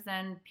PMs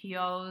and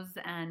POs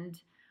and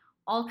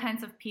all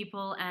kinds of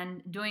people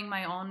and doing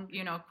my own,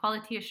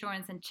 quality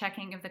assurance and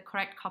checking if the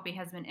correct copy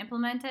has been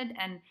implemented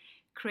and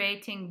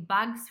creating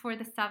bugs for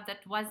the stuff that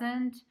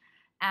wasn't,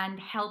 and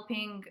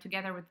helping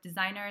together with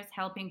designers,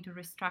 helping to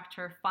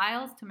restructure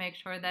files to make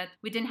sure that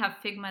we didn't have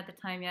Figma at the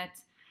time yet.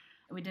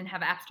 We didn't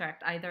have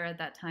abstract either at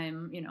that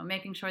time,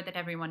 making sure that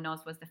everyone knows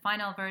what's the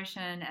final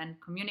version and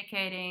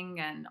communicating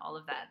and all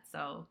of that.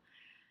 So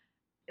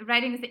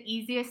writing is the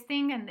easiest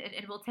thing, and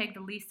it will take the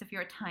least of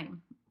your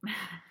time.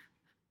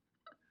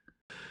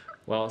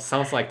 Well, it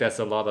sounds like there's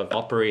a lot of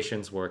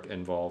operations work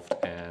involved,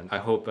 and I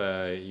hope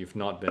you've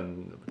not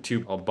been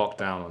too bogged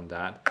down on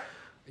that.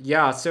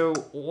 Yeah, so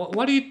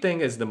what do you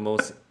think is the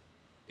most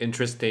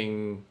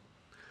interesting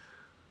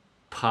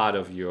part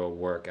of your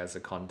work as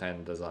a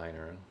content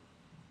designer?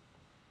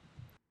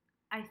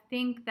 I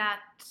think that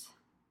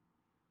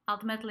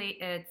ultimately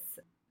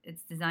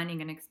it's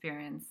designing an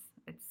experience.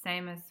 It's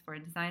same as for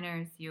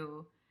designers.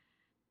 You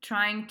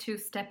trying to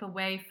step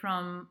away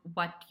from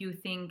what you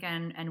think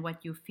and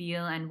what you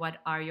feel and what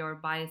are your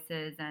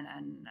biases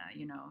and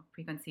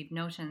preconceived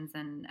notions,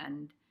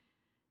 and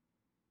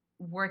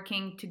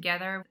working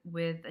together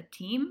with a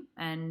team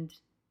and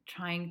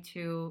trying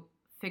to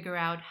figure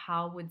out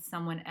how would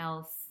someone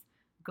else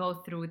go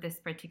through this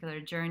particular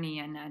journey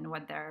and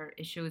what their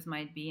issues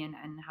might be and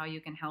how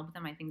you can help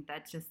them. I think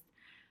that's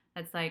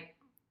like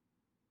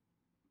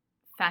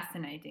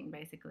fascinating,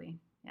 basically.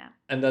 Yeah.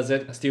 And does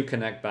it still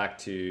connect back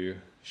to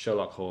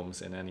Sherlock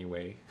Holmes in any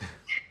way?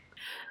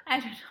 I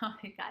don't know.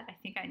 God, I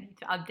think I need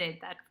to update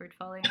that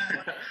portfolio.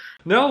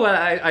 No,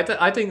 well, I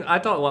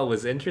thought what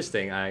was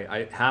interesting.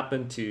 I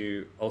happened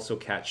to also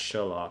catch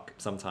Sherlock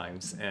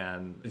sometimes,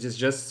 and it's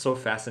just so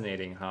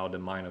fascinating how the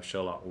mind of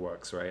Sherlock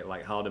works, right?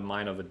 Like how the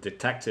mind of a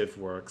detective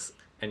works,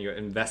 and you're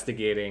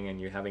investigating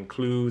and you're having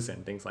clues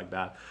and things like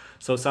that.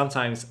 So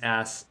sometimes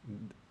as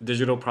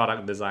digital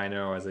product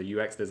designer or as a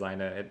UX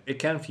designer, it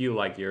can feel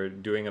like you're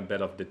doing a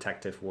bit of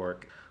detective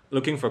work,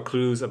 looking for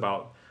clues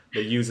about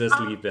the users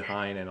leave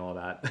behind and all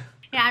that.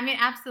 Yeah, I mean,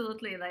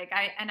 absolutely.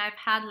 I've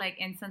had like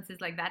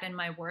instances like that in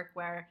my work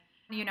where,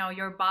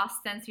 your boss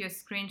sends you a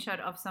screenshot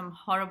of some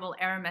horrible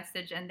error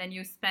message, and then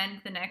you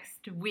spend the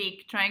next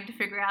week trying to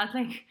figure out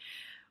like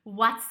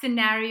what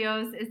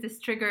scenarios is this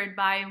triggered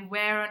by,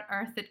 where on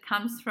earth it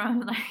comes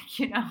from,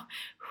 like,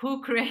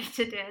 who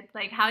created it,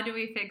 like how do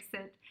we fix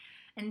it?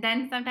 And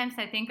then sometimes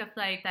I think of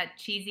like that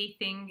cheesy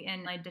thing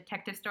in like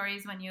detective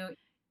stories when you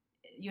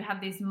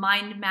have these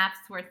mind maps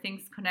where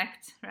things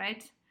connect,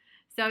 right?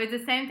 So it's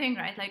the same thing,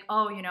 right? Like,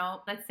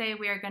 let's say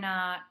we are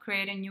gonna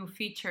create a new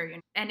feature,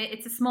 and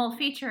it's a small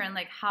feature, and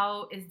like,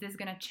 how is this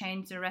gonna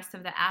change the rest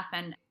of the app,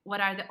 and what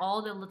are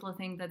all the little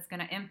things that's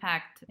gonna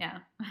impact? Yeah.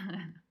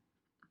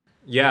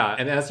 Yeah,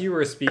 and as you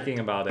were speaking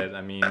about it,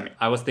 I mean,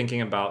 I was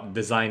thinking about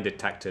design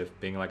detective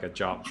being like a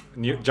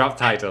new job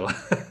title.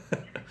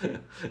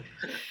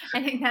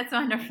 I think that's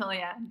wonderful.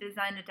 Yeah,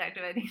 design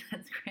detective. I think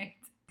that's great.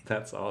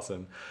 That's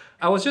awesome.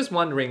 I was just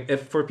wondering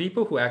if for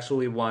people who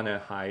actually want to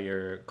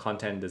hire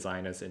content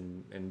designers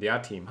in their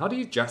team, how do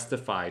you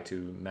justify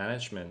to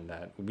management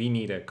that we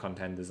need a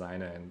content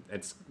designer and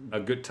it's a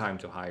good time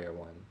to hire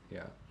one?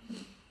 Yeah.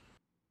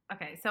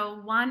 Okay,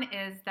 so one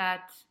is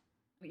that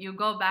you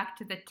go back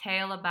to the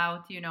tale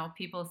about,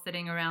 people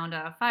sitting around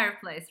a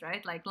fireplace,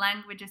 right? Like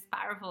language is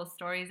powerful,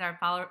 stories are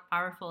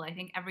powerful. I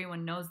think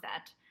everyone knows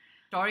that.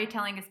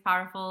 Storytelling is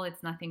powerful,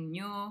 it's nothing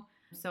new.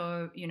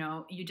 So,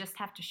 you just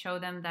have to show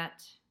them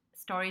that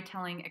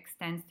storytelling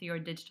extends to your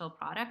digital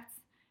products,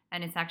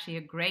 and it's actually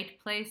a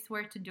great place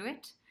where to do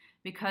it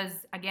because,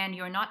 again,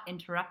 you're not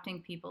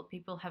interrupting people.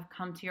 People have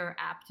come to your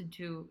app to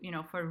do,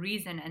 for a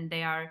reason, and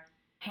they are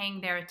paying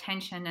their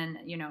attention and,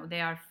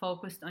 they are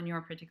focused on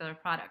your particular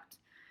product.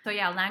 So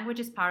yeah, language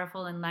is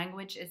powerful, and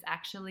language is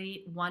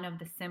actually one of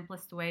the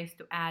simplest ways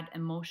to add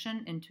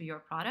emotion into your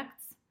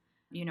products.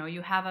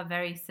 You have a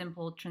very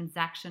simple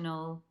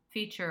transactional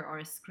feature or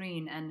a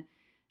screen, and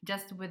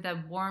just with the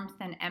warmth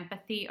and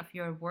empathy of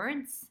your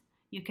words,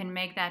 you can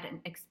make that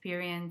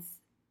experience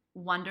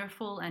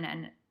wonderful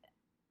and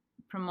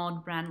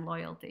promote brand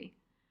loyalty.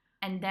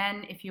 And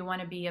then if you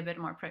want to be a bit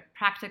more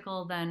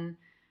practical, then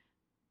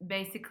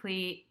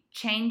basically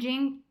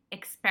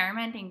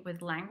experimenting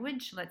with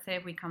language. Let's say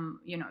if we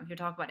if you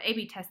talk about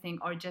A/B testing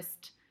or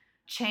just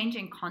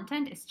changing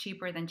content is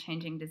cheaper than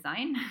changing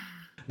design.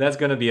 That's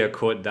going to be a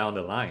quote down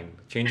the line.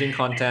 Changing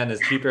content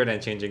is cheaper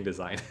than changing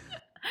design.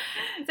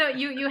 So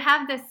you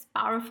have this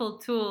powerful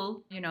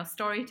tool,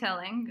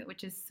 storytelling,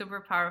 which is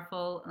super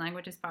powerful.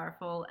 Language is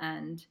powerful,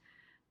 and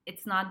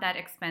it's not that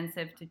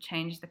expensive to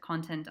change the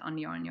content on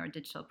your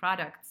digital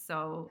products.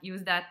 So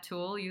use that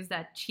tool, use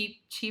that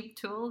cheap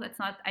tool. That's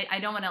not. I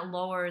don't want to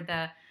lower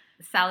the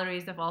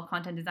salaries of all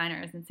content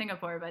designers in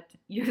Singapore, but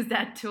use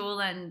that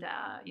tool and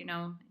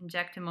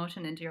inject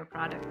emotion into your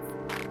products.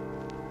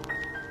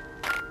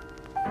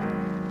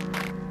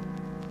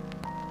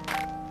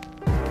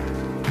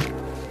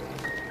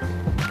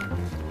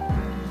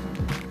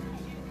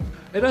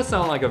 It does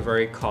sound like a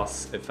very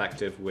cost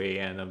effective way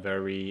and a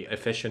very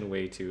efficient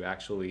way to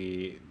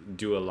actually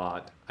do a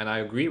lot. And I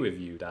agree with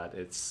you that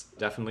it's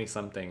definitely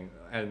something.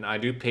 And I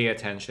do pay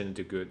attention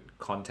to good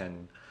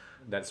content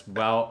that's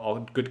well,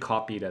 or good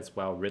copy that's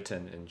well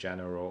written in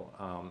general,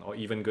 or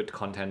even good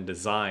content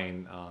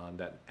design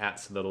that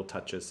adds little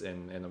touches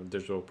in a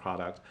digital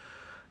product.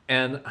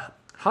 And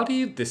how do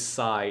you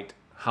decide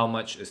how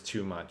much is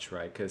too much,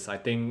 right? Because I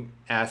think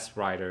as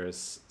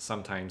writers,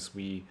 sometimes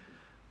we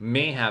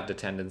may have the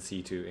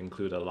tendency to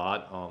include a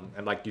lot.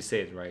 And like you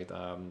said, right,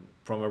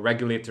 from a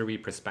regulatory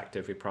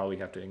perspective, we probably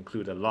have to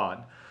include a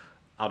lot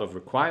out of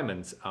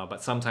requirements.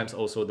 But sometimes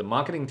also the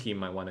marketing team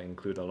might want to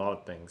include a lot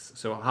of things.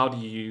 So how do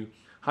you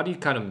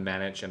kind of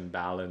manage and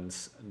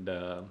balance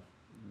the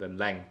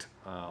length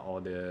or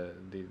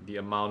the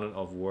amount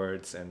of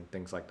words and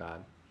things like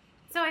that?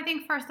 So I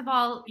think first of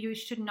all, you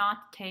should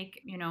not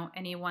take,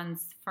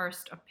 anyone's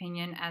first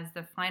opinion as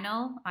the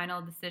final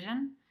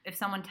decision. If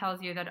someone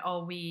tells you that,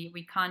 oh,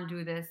 we can't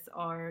do this,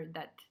 or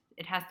that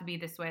it has to be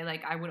this way,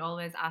 like, I would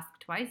always ask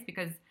twice,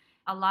 because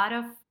a lot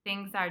of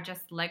things are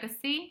just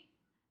legacy.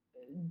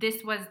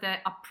 This was the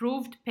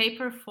approved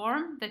paper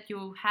form that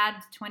you had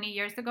 20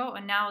 years ago,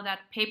 and now that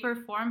paper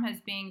form has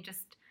been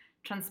just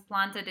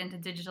transplanted into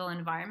digital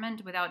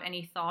environment without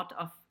any thought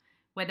of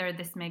whether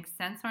this makes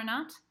sense or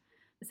not.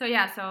 So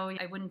yeah, so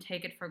I wouldn't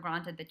take it for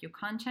granted that you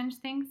can't change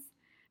things.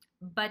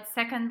 But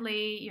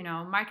secondly,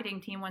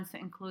 marketing team wants to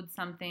include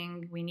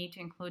something, we need to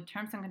include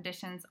terms and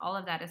conditions, all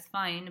of that is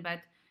fine, but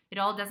it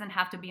all doesn't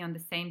have to be on the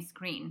same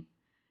screen.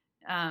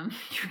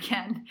 You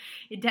can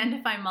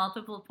identify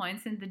multiple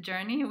points in the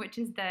journey, which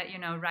is the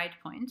right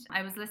point.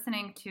 I was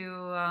listening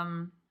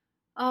to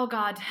oh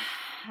god,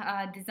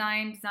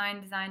 design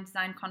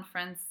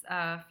conference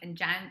in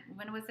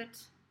when was it?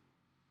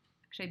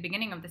 Actually,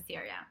 beginning of this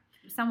year, yeah.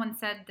 Someone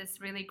said this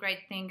really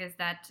great thing is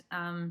that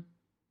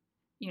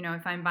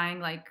if I'm buying,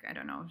 like, I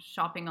don't know,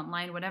 shopping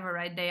online, whatever,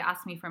 right, they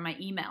ask me for my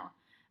email,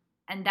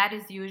 and that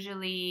is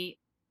usually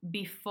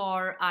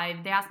before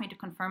they ask me to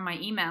confirm my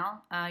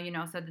email,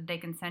 so that they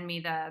can send me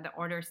the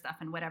order stuff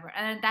and whatever,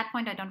 and at that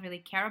point I don't really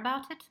care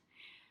about it.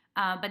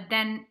 But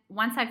then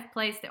once I've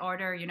placed the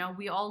order,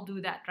 we all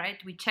do that, right?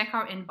 We check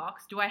our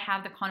inbox. Do I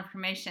have the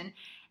confirmation?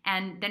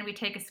 And then we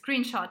take a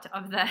screenshot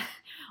of the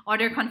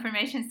order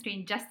confirmation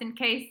screen just in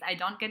case I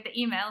don't get the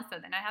email. So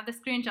then I have the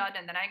screenshot,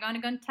 and then I'm going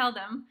to go and tell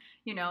them,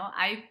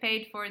 I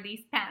paid for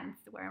these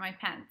pants. Where are my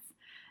pants?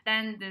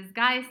 Then this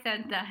guy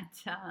said that,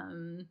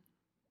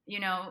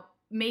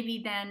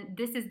 maybe then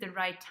this is the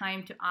right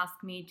time to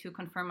ask me to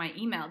confirm my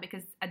email,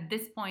 because at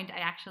this point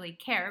I actually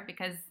care,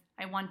 because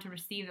I want to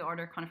receive the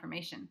order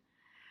confirmation.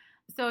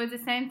 So it's the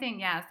same thing,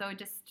 yeah. So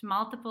just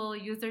multiple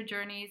user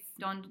journeys,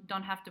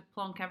 don't have to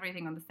plonk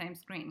everything on the same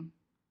screen.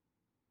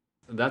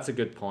 That's a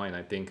good point,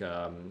 I think,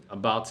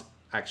 about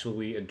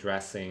actually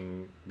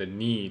addressing the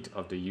need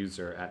of the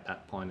user at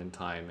that point in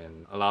time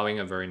and allowing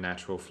a very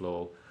natural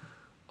flow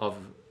of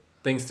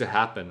things to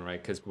happen,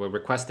 right? Because we're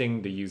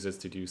requesting the users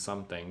to do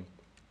something.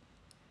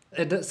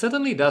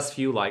 Certainly does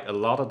feel like a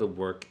lot of the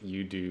work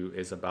you do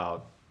is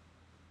about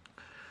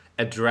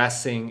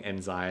addressing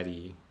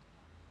anxiety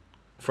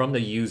from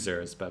the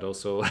users, but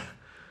also,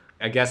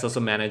 I guess, also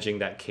managing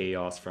that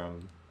chaos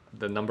from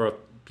the number of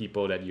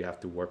people that you have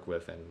to work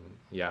with. And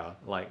yeah,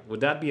 like,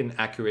 would that be an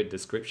accurate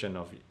description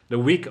of the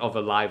week of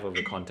a life of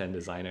a content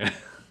designer?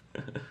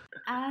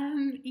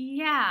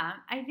 Yeah,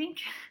 I think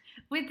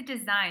with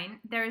design,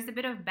 there is a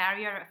bit of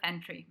barrier of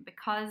entry,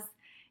 because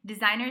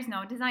designers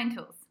know design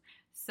tools.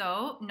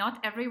 So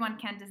not everyone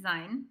can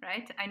design,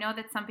 right? I know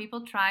that some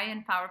people try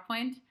in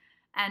PowerPoint,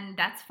 and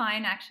that's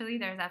fine, actually.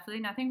 There's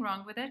absolutely nothing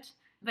wrong with it.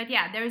 But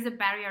yeah, there is a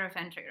barrier of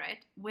entry,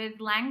 right?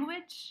 With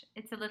language,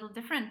 it's a little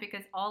different,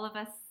 because all of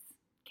us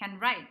can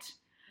write.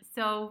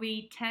 So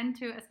we tend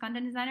to, as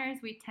content designers,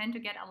 we tend to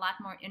get a lot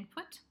more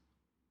input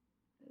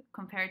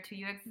compared to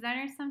UX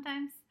designers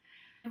sometimes.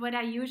 What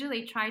I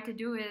usually try to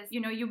do is,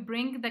 you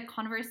bring the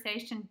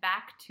conversation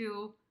back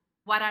to,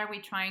 what are we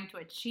trying to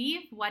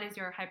achieve? What is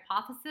your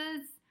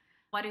hypothesis?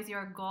 What is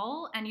your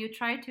goal? And you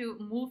try to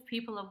move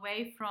people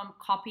away from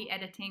copy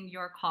editing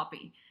your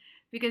copy,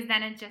 because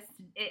then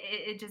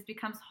it just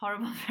becomes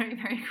horrible very,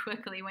 very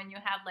quickly when you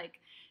have like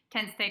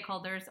 10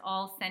 stakeholders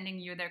all sending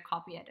you their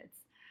copy edits.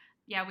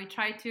 Yeah, we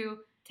try to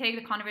take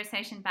the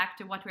conversation back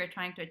to what we're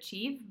trying to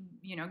achieve.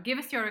 Give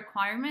us your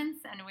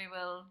requirements, and we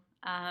will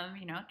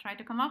try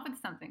to come up with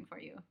something for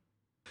you.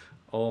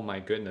 Oh my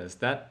goodness,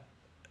 that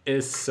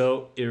is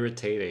so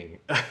irritating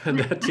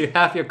that you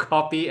have your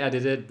copy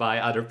edited by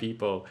other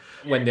people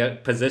when their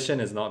position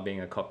is not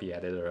being a copy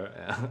editor,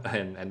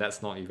 and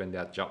that's not even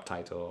their job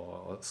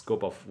title or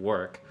scope of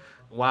work.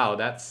 Wow,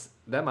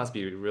 that must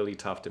be really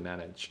tough to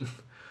manage.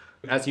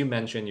 As you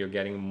mentioned, you're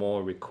getting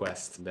more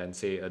requests than,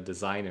 say, a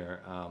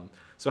designer.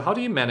 So how do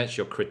you manage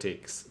your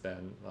critics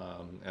then,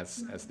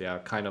 as they are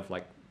kind of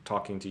like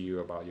talking to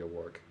you about your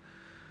work?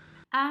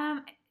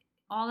 Um,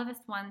 all of us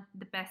want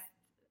the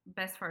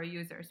best for our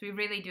users. We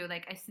really do.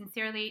 Like, I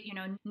sincerely,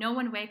 no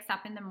one wakes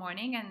up in the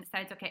morning and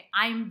decides, okay,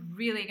 I'm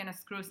really going to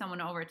screw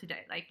someone over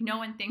today. Like, no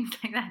one thinks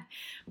like that.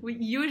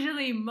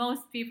 Usually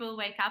most people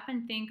wake up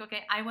and think,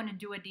 okay, I want to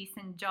do a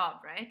decent job,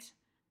 right?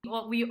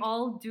 Well, we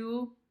all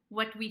do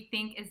what we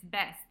think is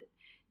best.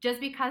 Just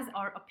because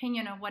our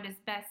opinion of what is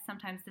best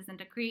sometimes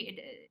doesn't agree,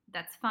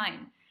 that's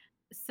fine.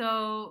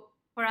 So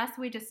for us,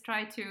 we just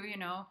try to,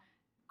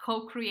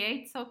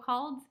 co-create,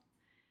 so-called.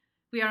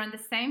 We are on the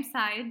same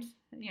side,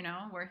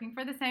 working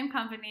for the same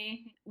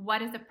company.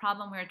 What is the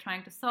problem we're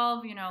trying to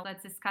solve?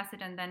 Let's discuss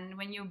it. And then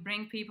when you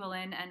bring people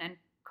in and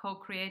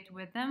co-create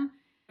with them,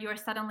 you're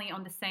suddenly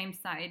on the same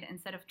side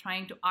instead of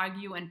trying to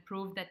argue and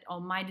prove that, oh,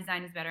 my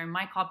design is better,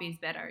 my copy is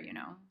better.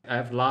 I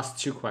have last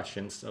two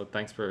questions, so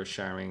thanks for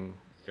sharing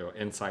your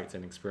insights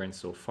and experience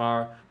so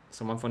far.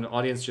 Someone from the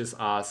audience just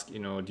asked,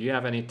 do you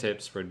have any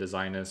tips for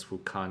designers who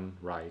can't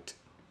write?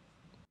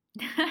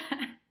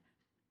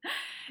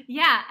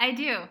 Yeah, I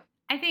do.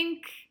 I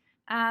think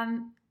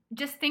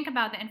just think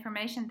about the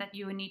information that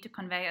you need to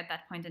convey at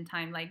that point in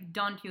time. Like,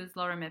 don't use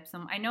lorem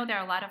ipsum. I know there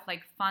are a lot of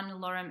like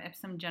fun lorem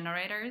ipsum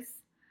generators.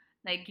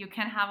 Like, you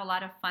can have a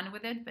lot of fun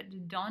with it, but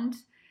don't.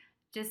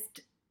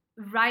 Just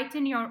write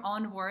in your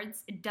own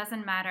words. It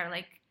doesn't matter.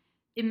 Like,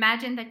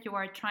 imagine that you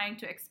are trying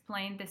to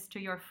explain this to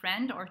your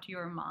friend or to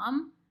your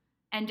mom,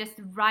 and just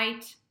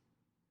write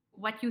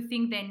what you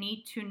think they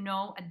need to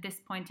know at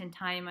this point in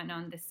time and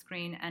on the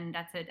screen, and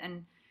that's it.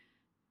 And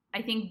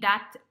I think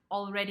that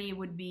already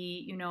would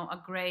be, a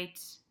great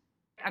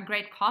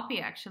copy,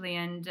 actually.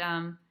 And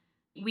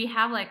we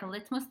have like a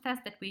litmus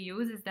test that we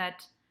use, is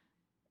that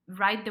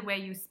write the way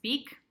you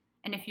speak.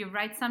 And if you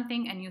write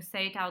something and you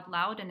say it out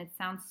loud and it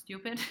sounds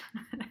stupid,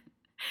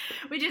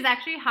 which is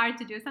actually hard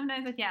to do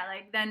sometimes, but yeah,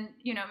 like then,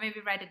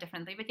 maybe write it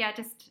differently. But yeah,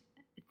 just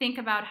think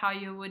about how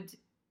you would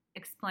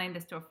explain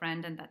this to a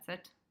friend, and that's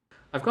it.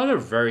 I've got a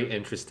very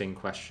interesting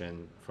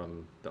question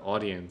from the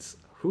audience.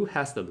 Who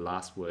has the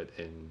last word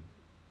in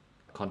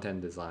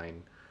content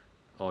design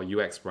or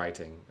UX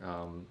writing?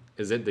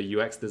 Is it the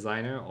UX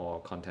designer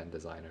or content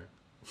designer?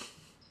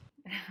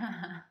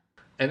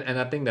 And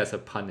I think that's a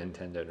pun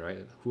intended,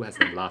 right? Who has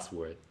the last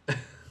word?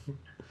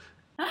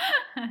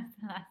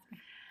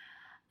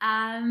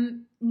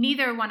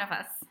 Neither one of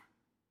us.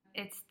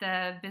 It's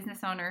the business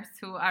owners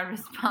who are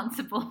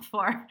responsible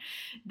for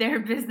their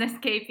business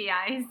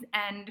KPIs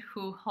and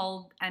who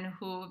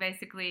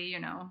basically,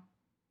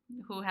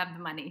 who have the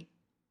money.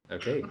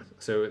 Okay,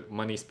 so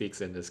money speaks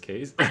in this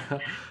case.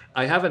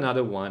 I have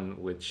another one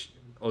which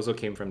also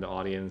came from the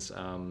audience.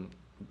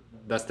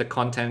 Does the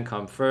content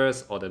come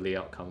first or the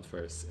layout come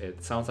first?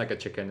 It sounds like a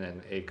chicken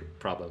and egg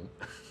problem.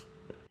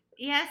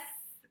 Yes,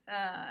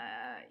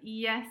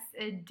 yes,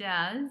 it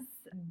does.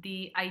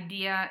 The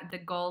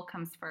goal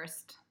comes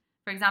first.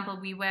 For example,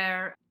 we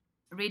were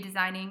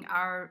redesigning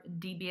our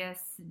DBS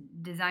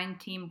Design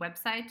Team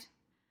website,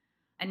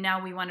 and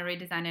now we want to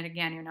redesign it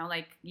again.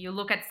 Like, you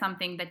look at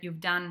something that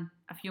you've done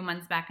a few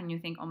months back and you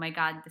think, oh my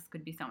God, this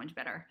could be so much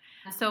better.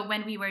 So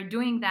when we were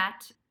doing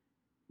that,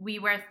 we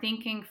were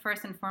thinking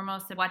first and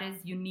foremost, what is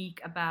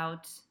unique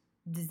about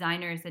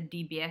designers at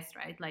DBS,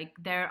 right? Like,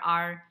 there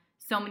are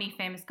so many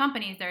famous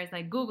companies. There's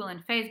like Google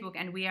and Facebook,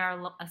 and we are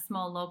a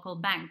small local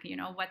bank.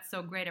 What's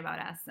so great about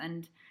us?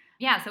 And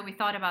yeah, so we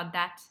thought about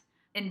that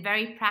in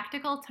very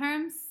practical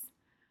terms.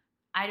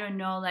 I don't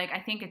know, like, I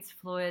think it's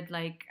fluid.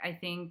 Like, I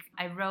think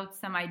I wrote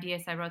some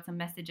ideas, I wrote some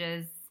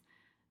messages.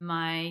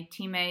 My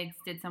teammates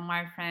did some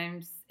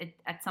wireframes.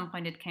 At some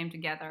point it came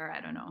together.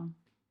 I don't know.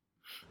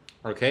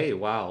 Okay,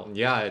 wow.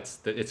 Yeah, it's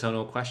the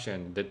eternal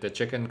question. Did the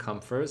chicken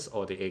come first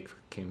or the egg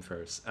came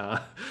first?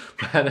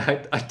 But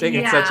I think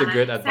it's such a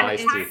good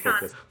advice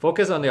to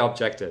focus on the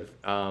objective.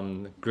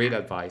 Great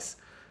advice.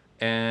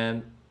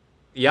 And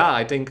yeah,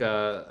 I think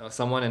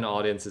someone in the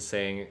audience is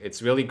saying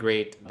it's really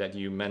great that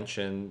you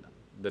mentioned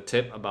the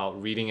tip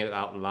about reading it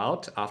out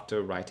loud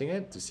after writing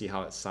it to see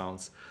how it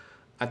sounds.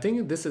 I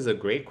think this is a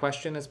great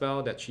question as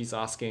well that she's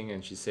asking,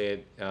 and she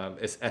said,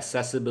 is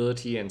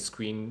accessibility and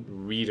screen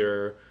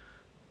reader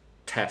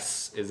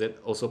tests, is it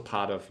also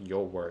part of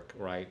your work,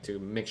 right? To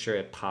make sure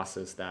it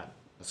passes that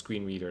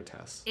screen reader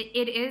test.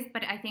 It is,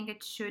 but I think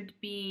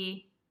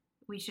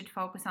we should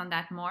focus on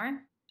that more.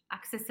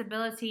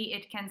 Accessibility,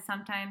 it can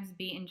sometimes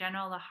be in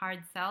general a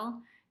hard sell,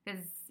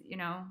 because,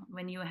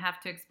 when you have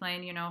to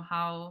explain,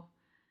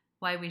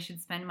 why we should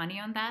spend money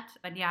on that.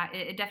 But yeah,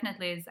 it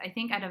definitely is. I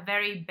think at a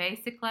very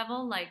basic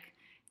level, like,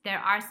 there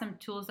are some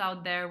tools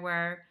out there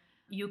where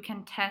you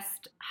can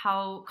test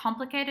how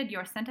complicated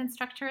your sentence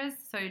structure is.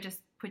 So you just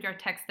put your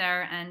text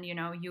there, and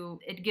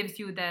it gives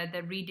you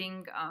the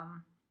reading,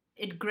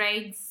 it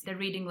grades the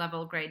reading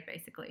level grade,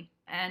 basically.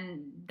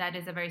 And that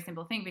is a very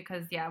simple thing,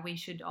 because yeah, we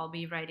should all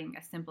be writing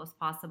as simple as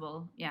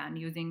possible, and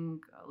using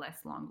less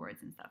long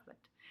words and stuff. But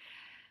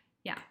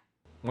yeah.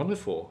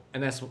 Wonderful.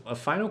 And as a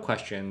final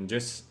question,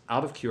 just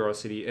out of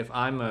curiosity, if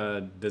I'm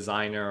a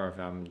designer or if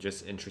I'm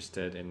just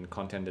interested in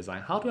content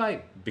design, how do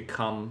I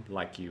become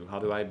like you? How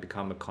do I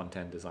become a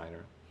content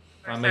designer?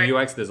 If I'm a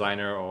UX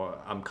designer or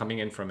I'm coming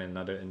in from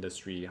another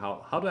industry,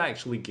 how do I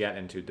actually get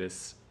into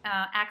this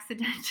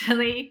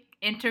accidentally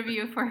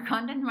interview for a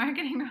content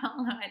marketing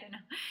role. No, I don't know.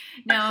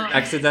 No.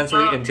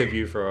 Accidentally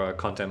interview for a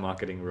content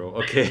marketing role.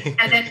 Okay.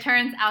 And that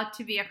turns out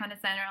to be a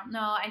content designer. No,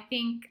 I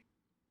think,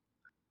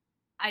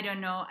 I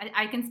don't know.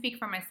 I can speak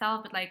for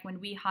myself, but like when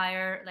we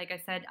hire, like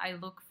I said, I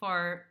look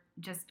for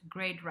just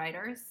great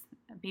writers,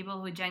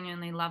 people who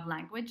genuinely love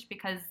language,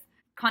 because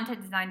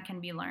content design can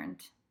be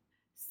learned.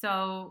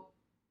 So,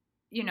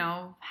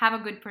 have a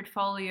good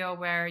portfolio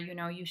where,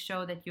 you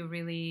show that you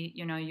really,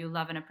 you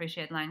love and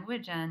appreciate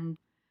language. And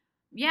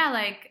yeah,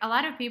 like a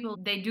lot of people,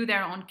 they do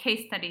their own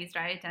case studies,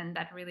 right? And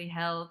that really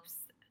helps.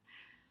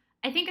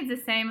 I think it's the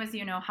same as,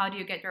 how do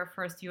you get your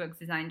first UX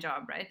design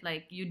job, right?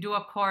 Like you do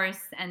a course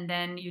and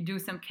then you do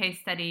some case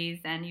studies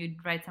and you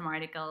write some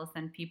articles,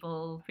 and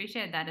people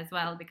appreciate that as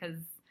well, because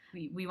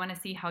we want to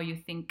see how you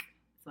think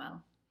as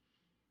well.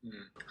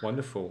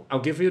 Wonderful. I'll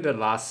give you the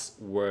last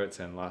words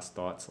and last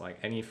thoughts, like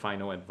any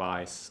final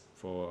advice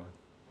for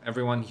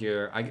everyone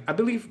here. I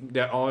believe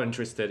they're all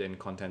interested in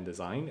content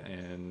design,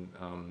 and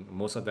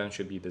most of them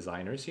should be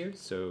designers here.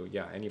 So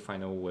yeah, any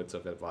final words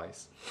of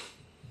advice?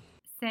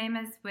 Same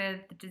as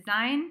with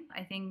design.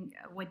 I think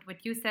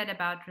what you said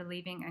about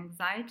relieving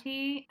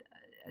anxiety,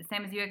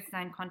 same as UX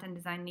design, content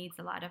design needs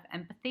a lot of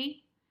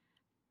empathy.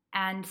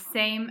 And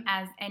same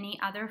as any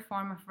other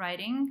form of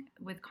writing,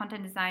 with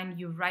content design,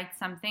 you write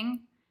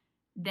something,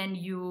 then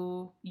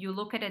you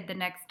look at it the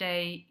next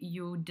day,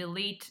 you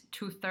delete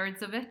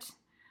 2/3 of it,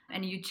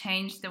 and you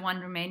change the one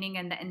remaining,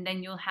 and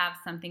then you'll have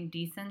something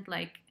decent.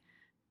 Like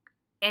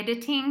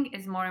editing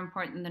is more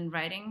important than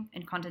writing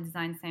in content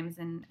design, same as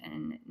in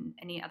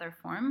any other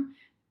form,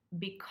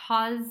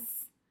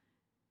 because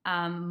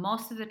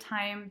most of the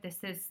time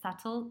this is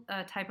subtle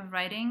type of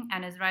writing,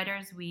 and as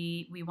writers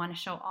we want to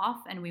show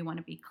off and we want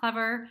to be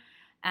clever.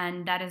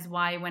 And that is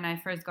why when I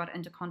first got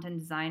into content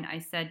design, I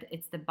said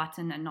it's the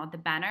button and not the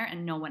banner,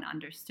 and no one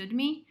understood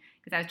me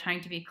because I was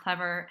trying to be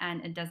clever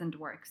and it doesn't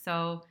work.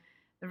 So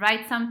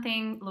write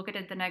something, look at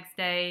it the next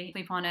day,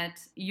 sleep on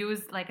it,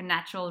 use like a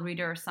natural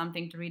reader or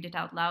something to read it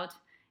out loud,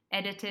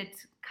 edit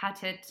it,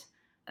 cut it,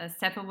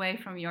 step away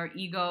from your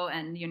ego,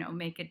 and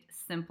make it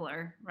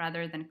simpler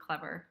rather than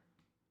clever.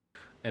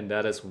 And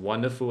that is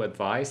wonderful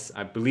advice.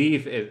 I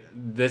believe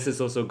this is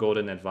also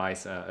golden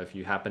advice if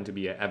you happen to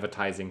be an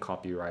advertising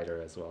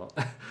copywriter as well.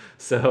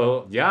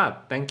 So yeah,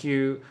 thank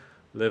you,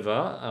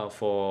 Liva,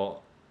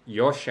 for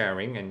your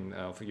sharing and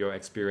for your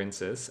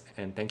experiences.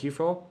 And thank you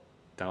for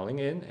dialing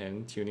in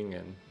and tuning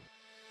in.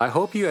 I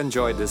hope you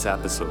enjoyed this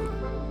episode.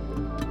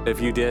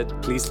 If you did,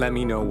 please let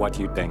me know what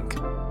you think.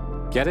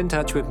 Get in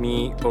touch with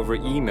me over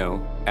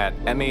email at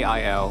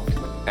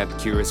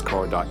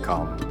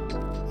mail@curiouscore.com.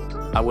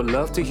 I would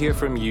love to hear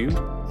from you.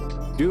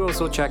 Do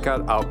also check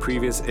out our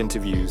previous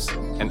interviews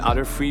and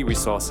other free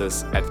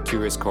resources at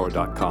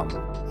curiouscore.com.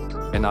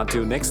 And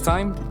until next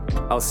time,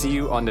 I'll see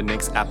you on the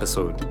next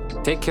episode.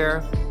 Take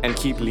care and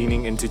keep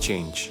leaning into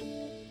change.